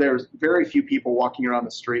 Like, there's very few people walking around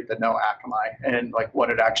the street that know Akamai and like what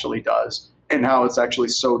it actually does and how it's actually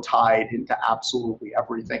so tied into absolutely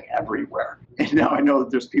everything everywhere. And now I know that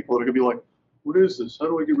there's people that are gonna be like, what is this? How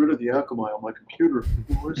do I get rid of the Akamai on my computer?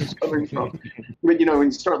 Where's this coming from? But, when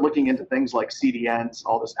you start looking into things like CDNs,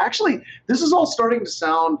 all this. Actually, this is all starting to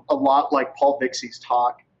sound a lot like Paul Vixie's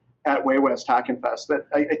talk at Way West Hackin' Fest. That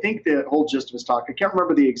I think the whole gist of his talk, I can't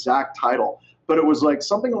remember the exact title, but it was like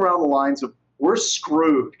something around the lines of, we're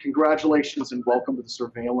screwed. Congratulations and welcome to the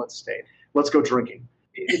surveillance state. Let's go drinking.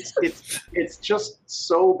 It's just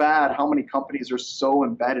so bad how many companies are so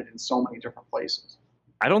embedded in so many different places.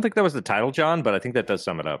 I don't think that was the title, John, but I think that does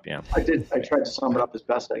sum it up. Yeah, I did. I tried to sum it up as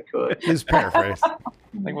best I could. His paraphrase. I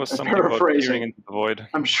think it was something about peering into the void.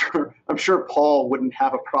 I'm sure Paul wouldn't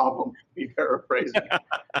have a problem me paraphrasing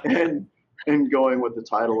and going with the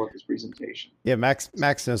title of his presentation. Yeah, Max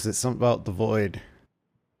knows that something about the void.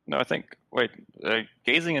 No, I think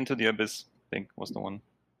gazing into the abyss, I think was the one.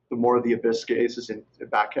 The more the abyss gazes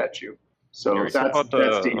back at you. So that's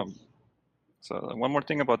deep. So one more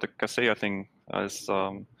thing about the Kaseya thing is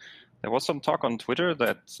there was some talk on Twitter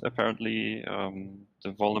that apparently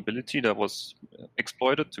the vulnerability that was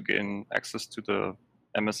exploited to gain access to the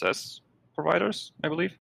MSS providers, I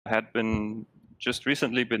believe, had been just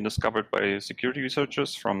recently been discovered by security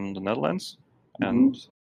researchers from the Netherlands. Mm-hmm. And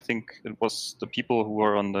I think it was the people who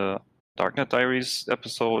were on the Darknet Diaries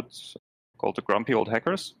episode called the Grumpy Old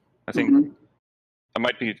Hackers. I think I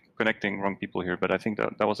might be connecting wrong people here, but I think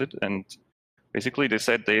that was it. And basically, they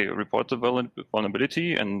said they reported the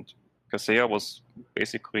vulnerability, and Kaseya was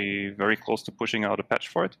basically very close to pushing out a patch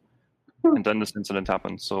for it. And then this incident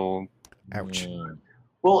happened. So, ouch.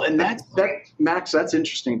 Well, and that Max, that's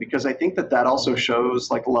interesting because I think that also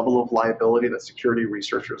shows like the level of liability that security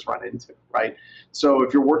researchers run into, right? So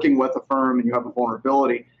if you're working with a firm and you have a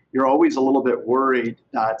vulnerability, you're always a little bit worried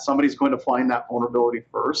that somebody's going to find that vulnerability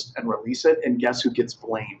first and release it, and guess who gets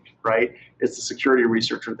blamed, right? It's the security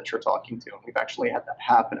researcher that you're talking to. And we've actually had that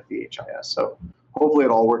happen at VHIS. So hopefully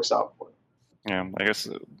it all works out for you. Yeah, I guess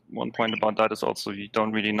one point about that is also you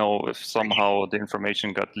don't really know if somehow the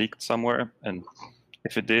information got leaked somewhere. And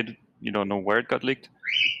if it did, you don't know where it got leaked.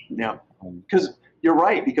 Yeah, because you're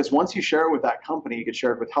right. Because once you share it with that company, you get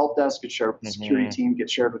shared with help desk, get shared with the security team, get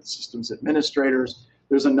shared with the systems administrators.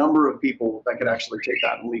 There's a number of people that could actually take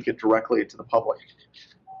that and leak it directly to the public.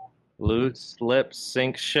 Loose lips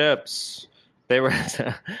sink ships. There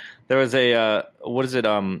was a what is it?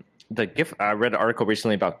 The gift. I read an article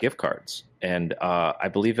recently about gift cards, and I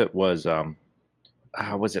believe it was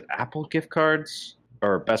it Apple gift cards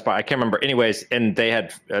or Best Buy? I can't remember. Anyways, and they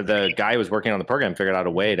had the guy who was working on the program figured out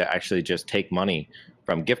a way to actually just take money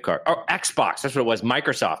from gift card or Xbox. That's what it was.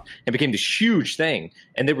 Microsoft. It became this huge thing,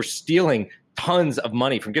 and they were stealing tons of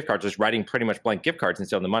money from gift cards, just writing pretty much blank gift cards and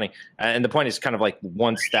stealing the money. And the point is kind of like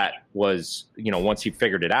once that was, once he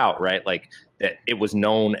figured it out, right? Like that it was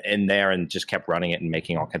known in there and just kept running it and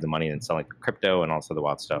making all kinds of money and selling crypto and all sorts of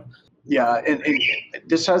wild stuff. Yeah, and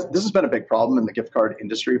this has been a big problem in the gift card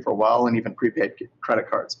industry for a while, and even prepaid credit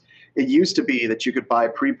cards. It used to be that you could buy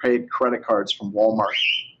prepaid credit cards from Walmart.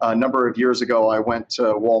 A number of years ago, I went to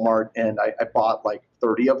Walmart and I bought like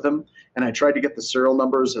 30 of them, and I tried to get the serial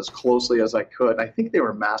numbers as closely as I could. I think they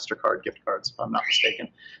were MasterCard gift cards, if I'm not mistaken.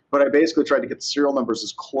 But I basically tried to get the serial numbers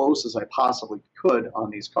as close as I possibly could on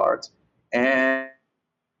these cards. And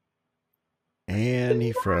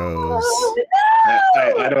he froze. Oh,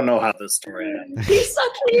 no! I don't know how this story ends. He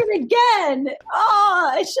sucked me in again.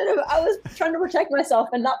 Oh, I should have. I was trying to protect myself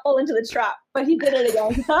and not fall into the trap, but he did it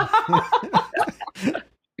again.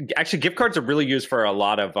 Actually, gift cards are really used for a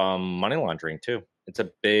lot of money laundering too. It's a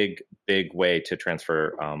big way to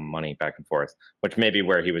transfer money back and forth, which may be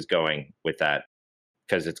where he was going with that,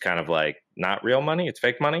 because it's kind of like not real money, it's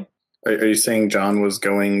fake money. Are you saying John was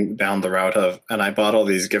going down the route of, and I bought all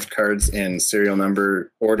these gift cards in serial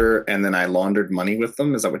number order, and then I laundered money with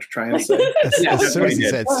them? Is that what you're trying to say? As soon as he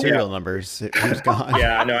said serial numbers, it was gone.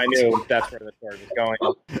 Yeah, no, I knew that's where the story was going.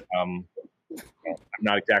 I'm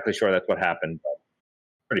not exactly sure that's what happened, but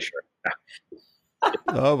pretty sure.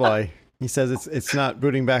 Oh boy, he says it's not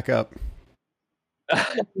booting back up.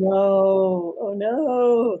 No, oh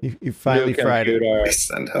no! You finally fried it. Please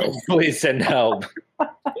send help. Please send help.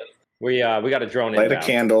 We got a drone. Light a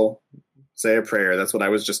candle, say a prayer. That's what I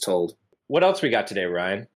was just told. What else we got today,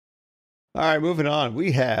 Ryan? All right, moving on.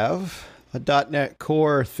 We have a .NET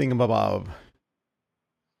Core thingamabob.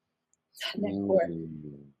 .NET Core.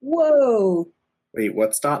 Whoa! Wait,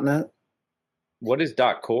 what's .NET? What is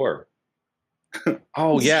 .core?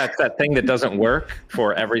 Oh yeah, it's that thing that doesn't work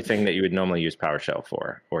for everything that you would normally use PowerShell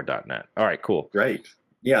for, or .NET. All right, cool. Right.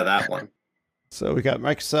 Yeah, that one. So we got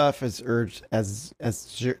Microsoft as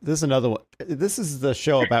this is another one. This is the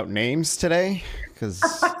show about names today because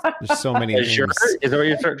there's so many Azure? names. Is that what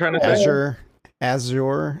you're trying to say?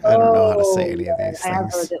 Azure. I don't know how to say any of these I have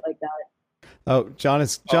things. heard it like that. Oh, John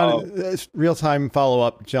is real time follow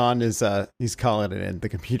up. John is he's calling it in. The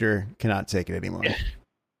computer cannot take it anymore.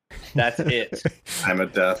 That's it. I'm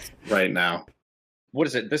at death right now. What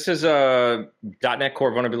is it? This is a .NET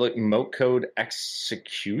Core vulnerability remote code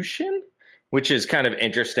execution, which is kind of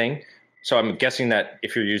interesting. So I'm guessing that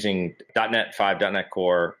if you're using .NET 5, .NET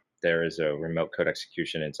Core, there is a remote code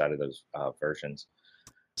execution inside of those versions.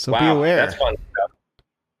 So be aware. That's fun stuff.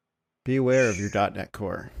 Be aware of your .NET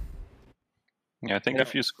Core. Yeah, I think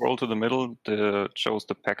if you scroll to the middle, it shows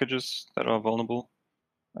the packages that are vulnerable.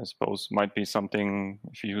 I suppose might be something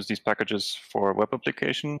if you use these packages for a web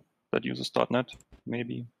application that uses .NET,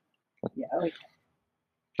 maybe. But Yeah, okay.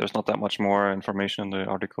 there's not that much more information in the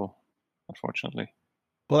article, unfortunately.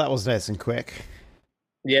 Well, that was nice and quick.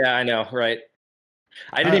 Yeah, I know, right?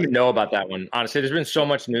 I didn't even know about that one. Honestly, there's been so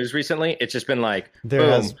much news recently. It's just been like, There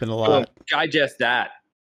has been a lot. Boom, digest that.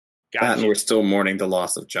 Got And you. we're still mourning the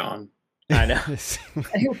loss of John. I know.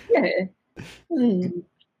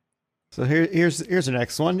 So here's the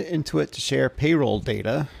next one. Intuit to share payroll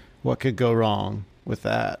data. What could go wrong with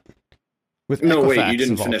that? With No, wait, Equifax you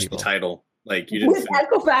didn't of all finish people. the title. Like you didn't. With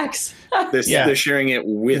Equifax. They're sharing it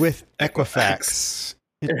with Equifax. So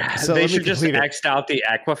They let me should just complete it. X'd out the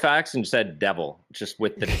Equifax and said devil, just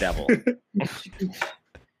with the devil.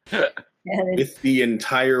 with the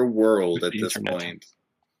entire world With at the this internet. point.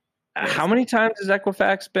 How many times has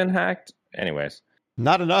Equifax been hacked? Anyways.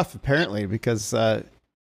 Not enough, apparently, because it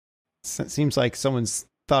seems like someone's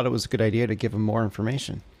thought it was a good idea to give them more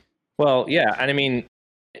information. Well, yeah. And I mean,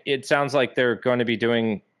 it sounds like they're going to be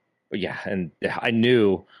doing, yeah. And I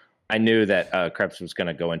knew that Krebs was going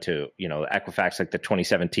to go into, Equifax, like the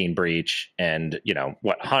 2017 breach and,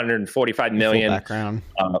 what, 145 million. Full background.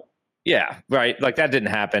 Yeah, right. Like that didn't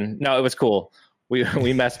happen. No, it was cool.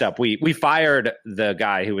 We messed up. We fired the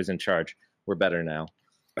guy who was in charge. We're better now.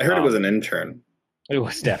 I heard it was an intern. It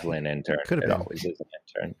was definitely an intern. Could have It been. always is an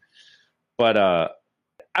intern. But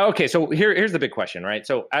okay, so here's the big question, right?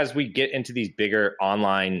 So as we get into these bigger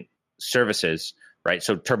online services, right?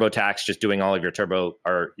 So TurboTax just doing all of your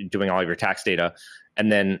tax data,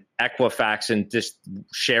 and then Equifax and just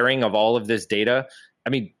sharing of all of this data. I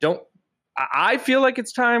mean, I feel like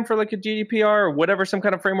it's time for like a GDPR or whatever, some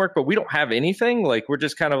kind of framework, but we don't have anything. Like we're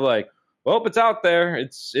just kind of like, well, it's out there.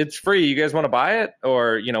 It's free. You guys want to buy it,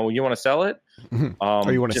 or you want to sell it,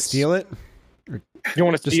 Or you want to steal it? You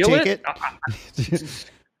want to Just steal take it, it?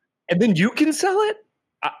 and then you can sell it.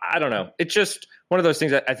 I don't know. It's just one of those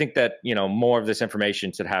things that I think that, more of this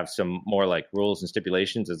information should have some more like rules and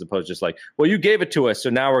stipulations as opposed to just like, well, you gave it to us, so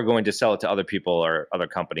now we're going to sell it to other people or other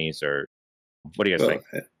companies, or what do you guys think?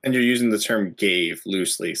 And you're using the term "gave"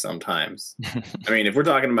 loosely sometimes. I mean, if we're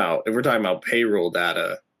talking about payroll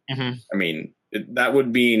data, I mean, that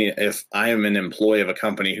would mean if I am an employee of a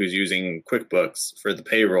company who's using QuickBooks for the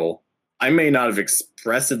payroll, I may not have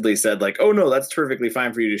expressly said like, oh no, that's perfectly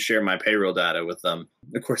fine for you to share my payroll data with them.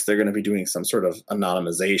 Of course, they're going to be doing some sort of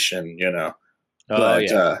anonymization, But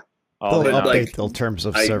they'll update the terms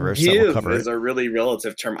of service. Give is a really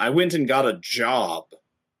relative term. I went and got a job.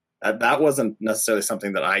 That wasn't necessarily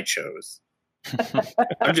something that I chose.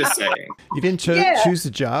 I'm just saying. You didn't choose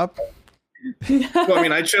the job? Well, I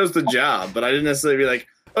mean, I chose the job, but I didn't necessarily be like,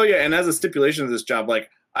 oh yeah, and as a stipulation of this job,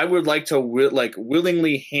 like, I would like to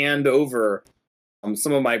willingly hand over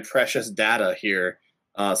some of my precious data here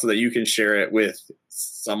so that you can share it with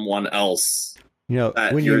someone else.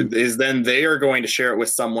 Then they are going to share it with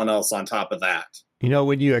someone else on top of that.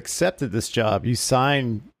 When you accepted this job, you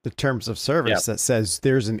signed the terms of service that says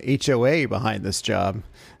there's an HOA behind this job.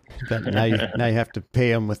 That now you have to pay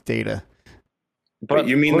them with data. But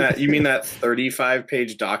you mean that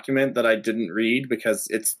 35-page document that I didn't read because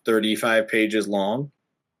it's 35 pages long?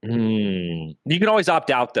 You can always opt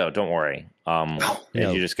out, though. Don't worry.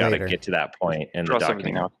 You just got to get to that point in the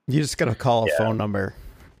document. You just got to call a phone number.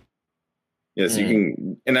 Yes, you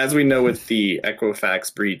can. And as we know with the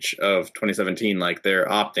Equifax breach of 2017, like their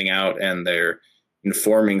opting out and their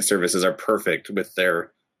informing services are perfect with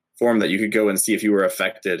their form that you could go and see if you were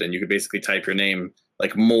affected, and you could basically type your name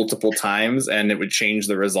like multiple times and it would change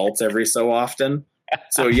the results every so often.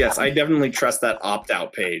 So yes, I definitely trust that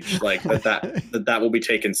opt-out page, like that will be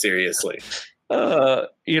taken seriously.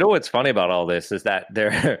 What's funny about all this is that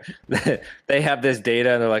they have this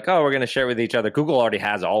data and they're like, oh, we're going to share it with each other. Google already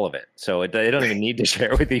has all of it, so they don't even need to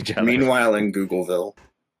share it with each other. Meanwhile, in Googleville,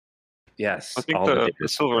 yes, I think the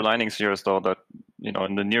silver linings here is though that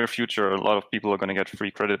in the near future, a lot of people are going to get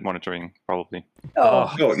free credit monitoring, probably. No,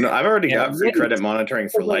 I've already got free credit monitoring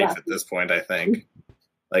for life at this point. I think.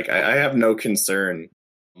 Like, I have no concern.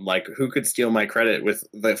 Like, who could steal my credit with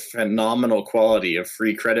the phenomenal quality of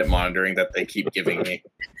free credit monitoring that they keep giving me?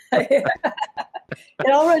 It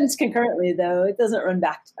all runs concurrently, though. It doesn't run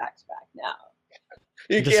back to back to back now.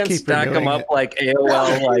 You can't stack them up like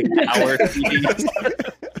AOL, like hour CDs.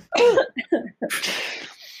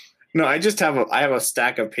 No, I have a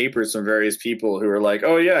stack of papers from various people who are like,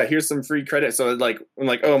 oh yeah, here's some free credit. So I'm like,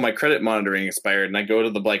 oh, my credit monitoring expired, and I go to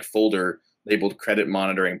the folder labeled credit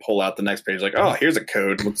monitoring, pull out the next page, like, oh, here's a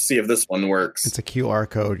code. Let's see if this one works. It's a QR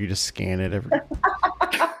code. You just scan it. We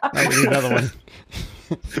need another one.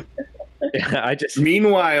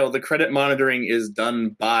 Meanwhile, the credit monitoring is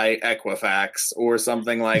done by Equifax or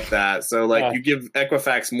something like that. So, you give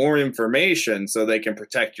Equifax more information so they can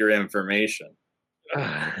protect your information.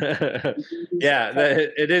 It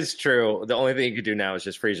is true. The only thing you could do now is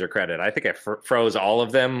just freeze your credit. I think I froze all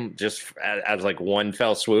of them just as like one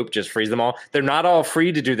fell swoop. Just freeze them all. They're not all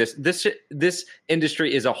free to do this. This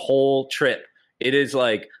industry is a whole trip. It is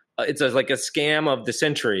like it's like a scam of the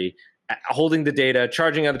century. Holding the data,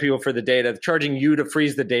 charging other people for the data, charging you to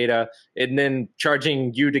freeze the data, and then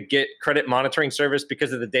charging you to get credit monitoring service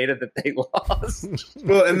because of the data that they lost.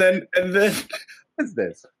 Well, and then what's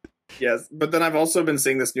this? Yes, but then I've also been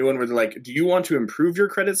seeing this new one where they're like, do you want to improve your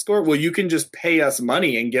credit score? Well, you can just pay us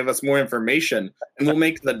money and give us more information, and we'll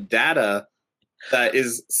make the data that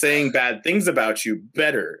is saying bad things about you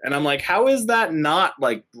better. And I'm like, how is that not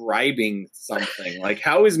like bribing something? Like,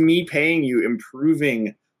 how is me paying you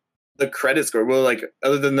improving the credit score? Well, like,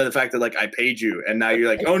 other than the fact that like I paid you and now you're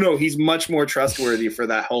like, oh no, he's much more trustworthy for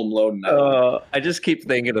that home loan now. I just keep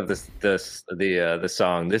thinking of the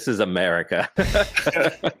song "This Is America."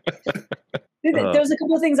 There's a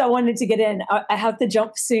couple of things I wanted to get in. I have to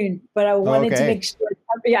jump soon, but I wanted to make sure.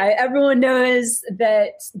 Yeah, everyone knows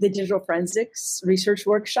that the digital forensics research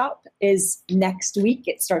workshop is next week.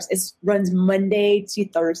 It runs Monday to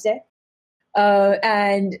Thursday.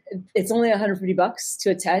 And it's only $150 to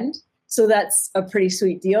attend. So that's a pretty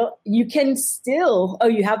sweet deal. You can still,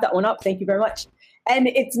 you have that one up. Thank you very much. And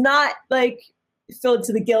it's not like filled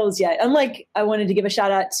to the gills yet. Unlike, I wanted to give a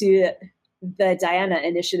shout out to the Diana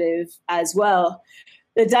Initiative as well.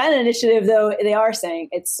 The Diana Initiative, though, they are saying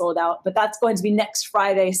it's sold out, but that's going to be next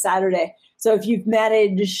Friday, Saturday. So if you've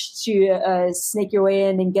managed to snake your way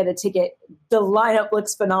in and get a ticket, the lineup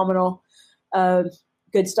looks phenomenal.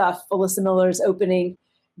 Good stuff. Alyssa Miller's opening,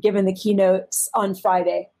 giving the keynotes on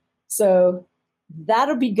Friday. So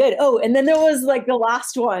that'll be good. Oh, and then there was like the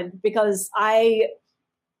last one, because I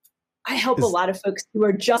I help a lot of folks who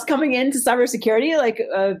are just coming into cybersecurity, like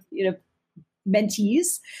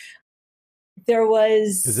mentees. There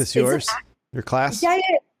was. Is this yours? Your class? Yeah.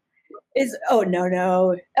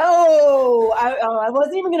 No. I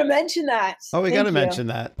wasn't even going to mention that. Oh, we got to mention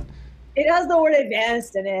that. It has the word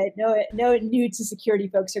advanced in it. No new to security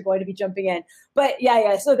folks are going to be jumping in. But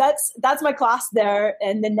yeah. So that's my class there.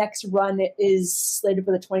 And the next run is slated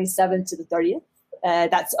for the 27th to the 30th.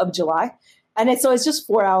 That's of July. And it's just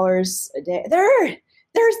 4 hours a day.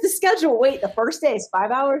 There's the schedule. Wait, the first day is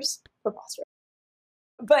 5 hours? Preposterous.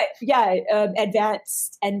 But yeah,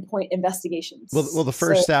 advanced endpoint investigations. Well, the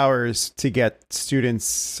first hour is to get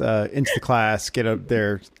students into the class, get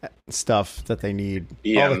their stuff that they need,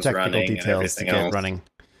 VMs all the technical details to get running.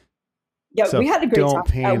 Yeah, so we had a great time. Don't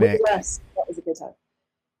panic. That was a good time.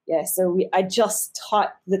 Yeah, so I just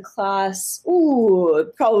taught the class,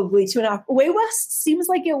 probably 2.5. Way West seems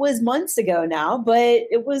like it was months ago now, but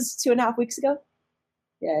it was 2.5 weeks ago.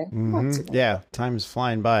 Yeah. Mm-hmm. Yeah. Time's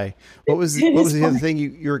flying by. What was the other thing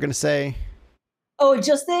you were going to say? Oh,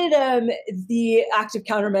 just that the active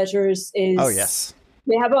countermeasures is. Oh yes.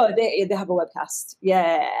 They have a webcast.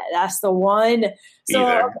 Yeah, that's the one.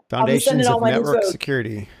 So Foundations of Network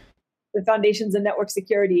Security. The foundations of network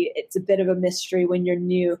security. It's a bit of a mystery when you're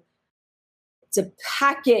new. It's a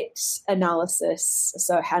packet analysis.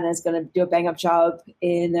 So Hannah's going to do a bang up job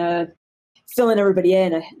in filling everybody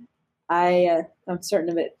in. I'm certain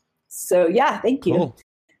of it. So yeah, thank you. Cool.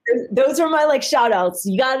 Those are my shout outs.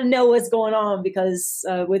 You got to know what's going on because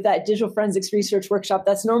with that digital forensics research workshop,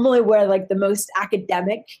 that's normally where the most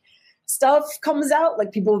academic stuff comes out.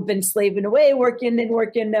 People have been slaving away, working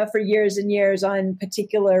for years and years on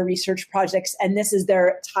particular research projects. And this is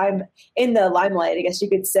their time in the limelight, I guess you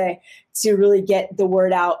could say, to really get the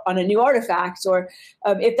word out on a new artifact. Or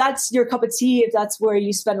if that's your cup of tea, if that's where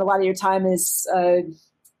you spend a lot of your time is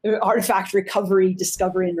artifact recovery,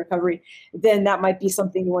 discovery and recovery, then that might be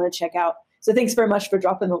something you want to check out. So thanks very much for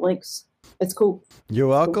dropping the links. It's cool. You're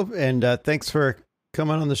welcome. Cool. And thanks for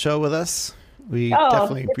coming on the show with us. We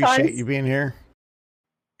definitely appreciate you being here.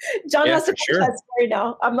 John has to tell that story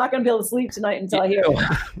now. I'm not going to be able to sleep tonight until I hear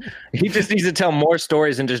it. He just needs to tell more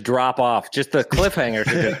stories and just drop off. Just the cliffhangers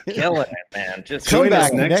are just killing it, man. Just come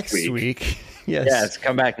back next week. Yes. Yes,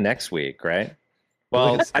 come back next week, right?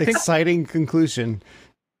 Well, I think exciting conclusion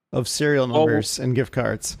of serial numbers and gift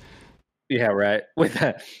cards. Yeah, right. With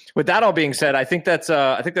that all being said, I think that's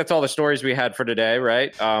all the stories we had for today,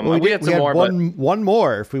 right? We had some more. One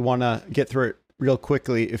more if we want to get through it real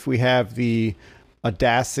quickly. If we have the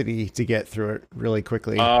audacity to get through it really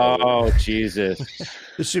quickly. Oh, Jesus!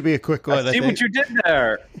 This should be a quick one. I see what you did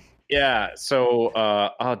there. Yeah. So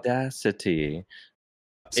audacity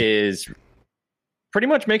is pretty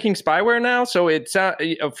much making spyware now. So it's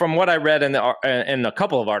from what I read in a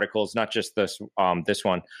couple of articles, not just this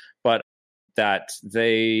one, but that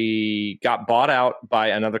they got bought out by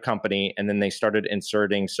another company, and then they started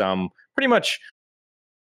inserting some pretty much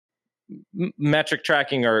metric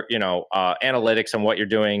tracking or analytics on what you're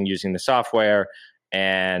doing using the software,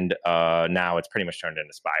 and now it's pretty much turned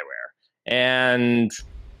into spyware. And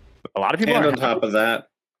a lot of people. And on top of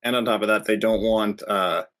that, they don't want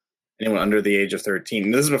anyone under the age of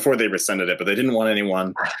 13. This is before they rescinded it, but they didn't want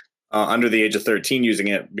anyone under the age of 13 using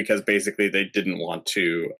it because basically they didn't want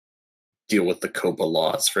to deal with the COPA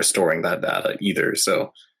laws for storing that data either.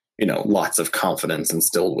 So, lots of confidence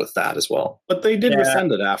instilled with that as well. But they did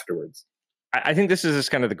rescind it afterwards. I think this is just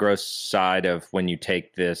kind of the gross side of when you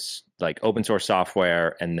take this open source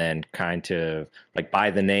software and then kind of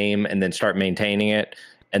buy the name and then start maintaining it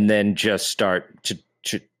and then just start to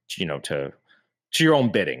your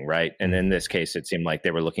own bidding, right? And in this case, it seemed like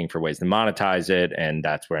they were looking for ways to monetize it, and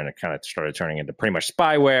that's where it kind of started turning into pretty much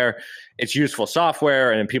spyware. It's useful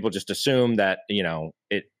software, and people just assume that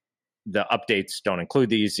the updates don't include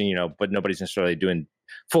these, but nobody's necessarily doing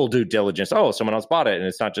full due diligence. Oh, someone else bought it, and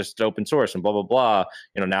it's not just open source, and blah blah blah.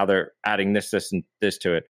 Now they're adding this, and this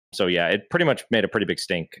to it. So yeah, it pretty much made a pretty big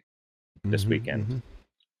stink this weekend.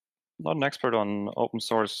 I'm not an expert on open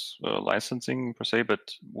source licensing per se, but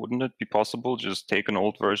wouldn't it be possible just take an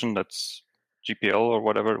old version that's GPL or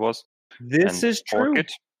whatever it was? This is true.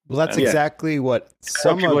 Well, that's exactly what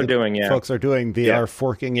some of the doing, folks are doing. They are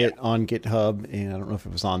forking it on GitHub, and I don't know if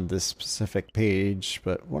it was on this specific page,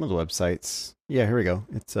 but one of the websites. Yeah, here we go.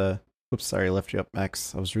 It's oops, sorry, I left you up,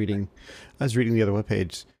 Max. I was reading the other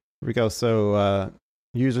webpage. Here we go. So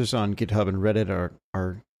users on GitHub and Reddit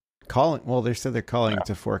are calling. Well, they said they're calling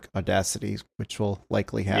to fork Audacity, which will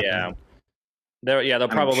likely happen. Yeah, they'll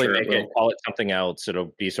probably call it something else.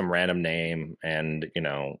 It'll be some random name, and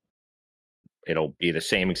it'll be the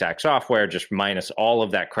same exact software, just minus all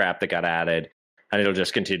of that crap that got added, and it'll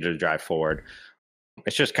just continue to drive forward.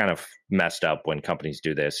 It's just kind of messed up when companies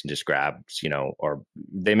do this and just grabs, or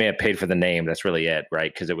they may have paid for the name. That's really it,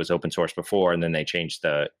 right? Because it was open source before, and then they changed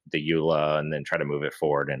the EULA and then try to move it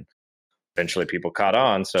forward, and eventually people caught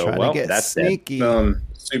on. So, that's sneaky.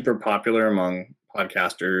 Super popular among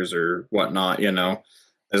podcasters or whatnot.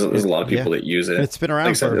 There's a lot of people that use it. It's been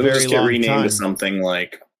around for a it'll very just get long renamed time. to something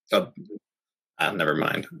like never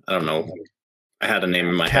mind. I don't know. I had a name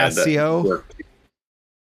in my head. Casio? That worked.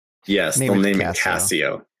 Yes, they'll name it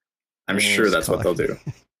Casio. I'm sure that's what they'll do.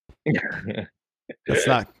 That's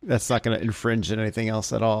not going to infringe on anything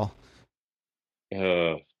else at all.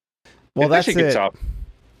 Well, that's it.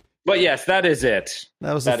 But yes, that is it.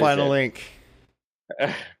 That was the final link.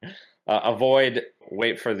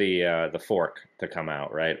 Wait for the fork to come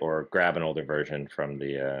out, right? Or grab an older version from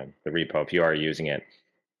the repo if you are using it.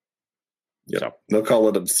 Yep. So they'll call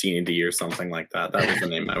it obscenity or something like that. That was the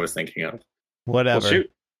name I was thinking of. Whatever. Well,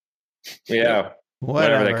 shoot. Yeah.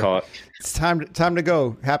 Whatever they call it. It's time to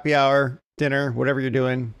go. Happy hour, dinner, whatever you're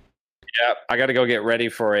doing. Yeah, I got to go get ready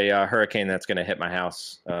for a hurricane that's going to hit my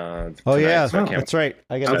house. That's right.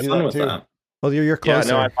 I got to do that too. Well, you're closer.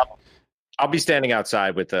 Yeah, no, I'll be standing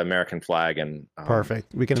outside with the American flag and.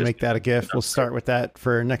 Perfect. We can make that a GIF. We'll start with that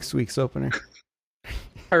for next week's opener.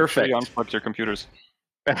 Perfect. Unplug your computers.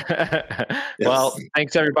 Well,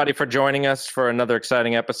 thanks everybody for joining us for another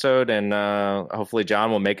exciting episode, and hopefully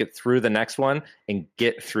John will make it through the next one and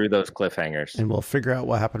get through those cliffhangers, and we'll figure out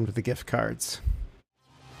what happened with the gift cards.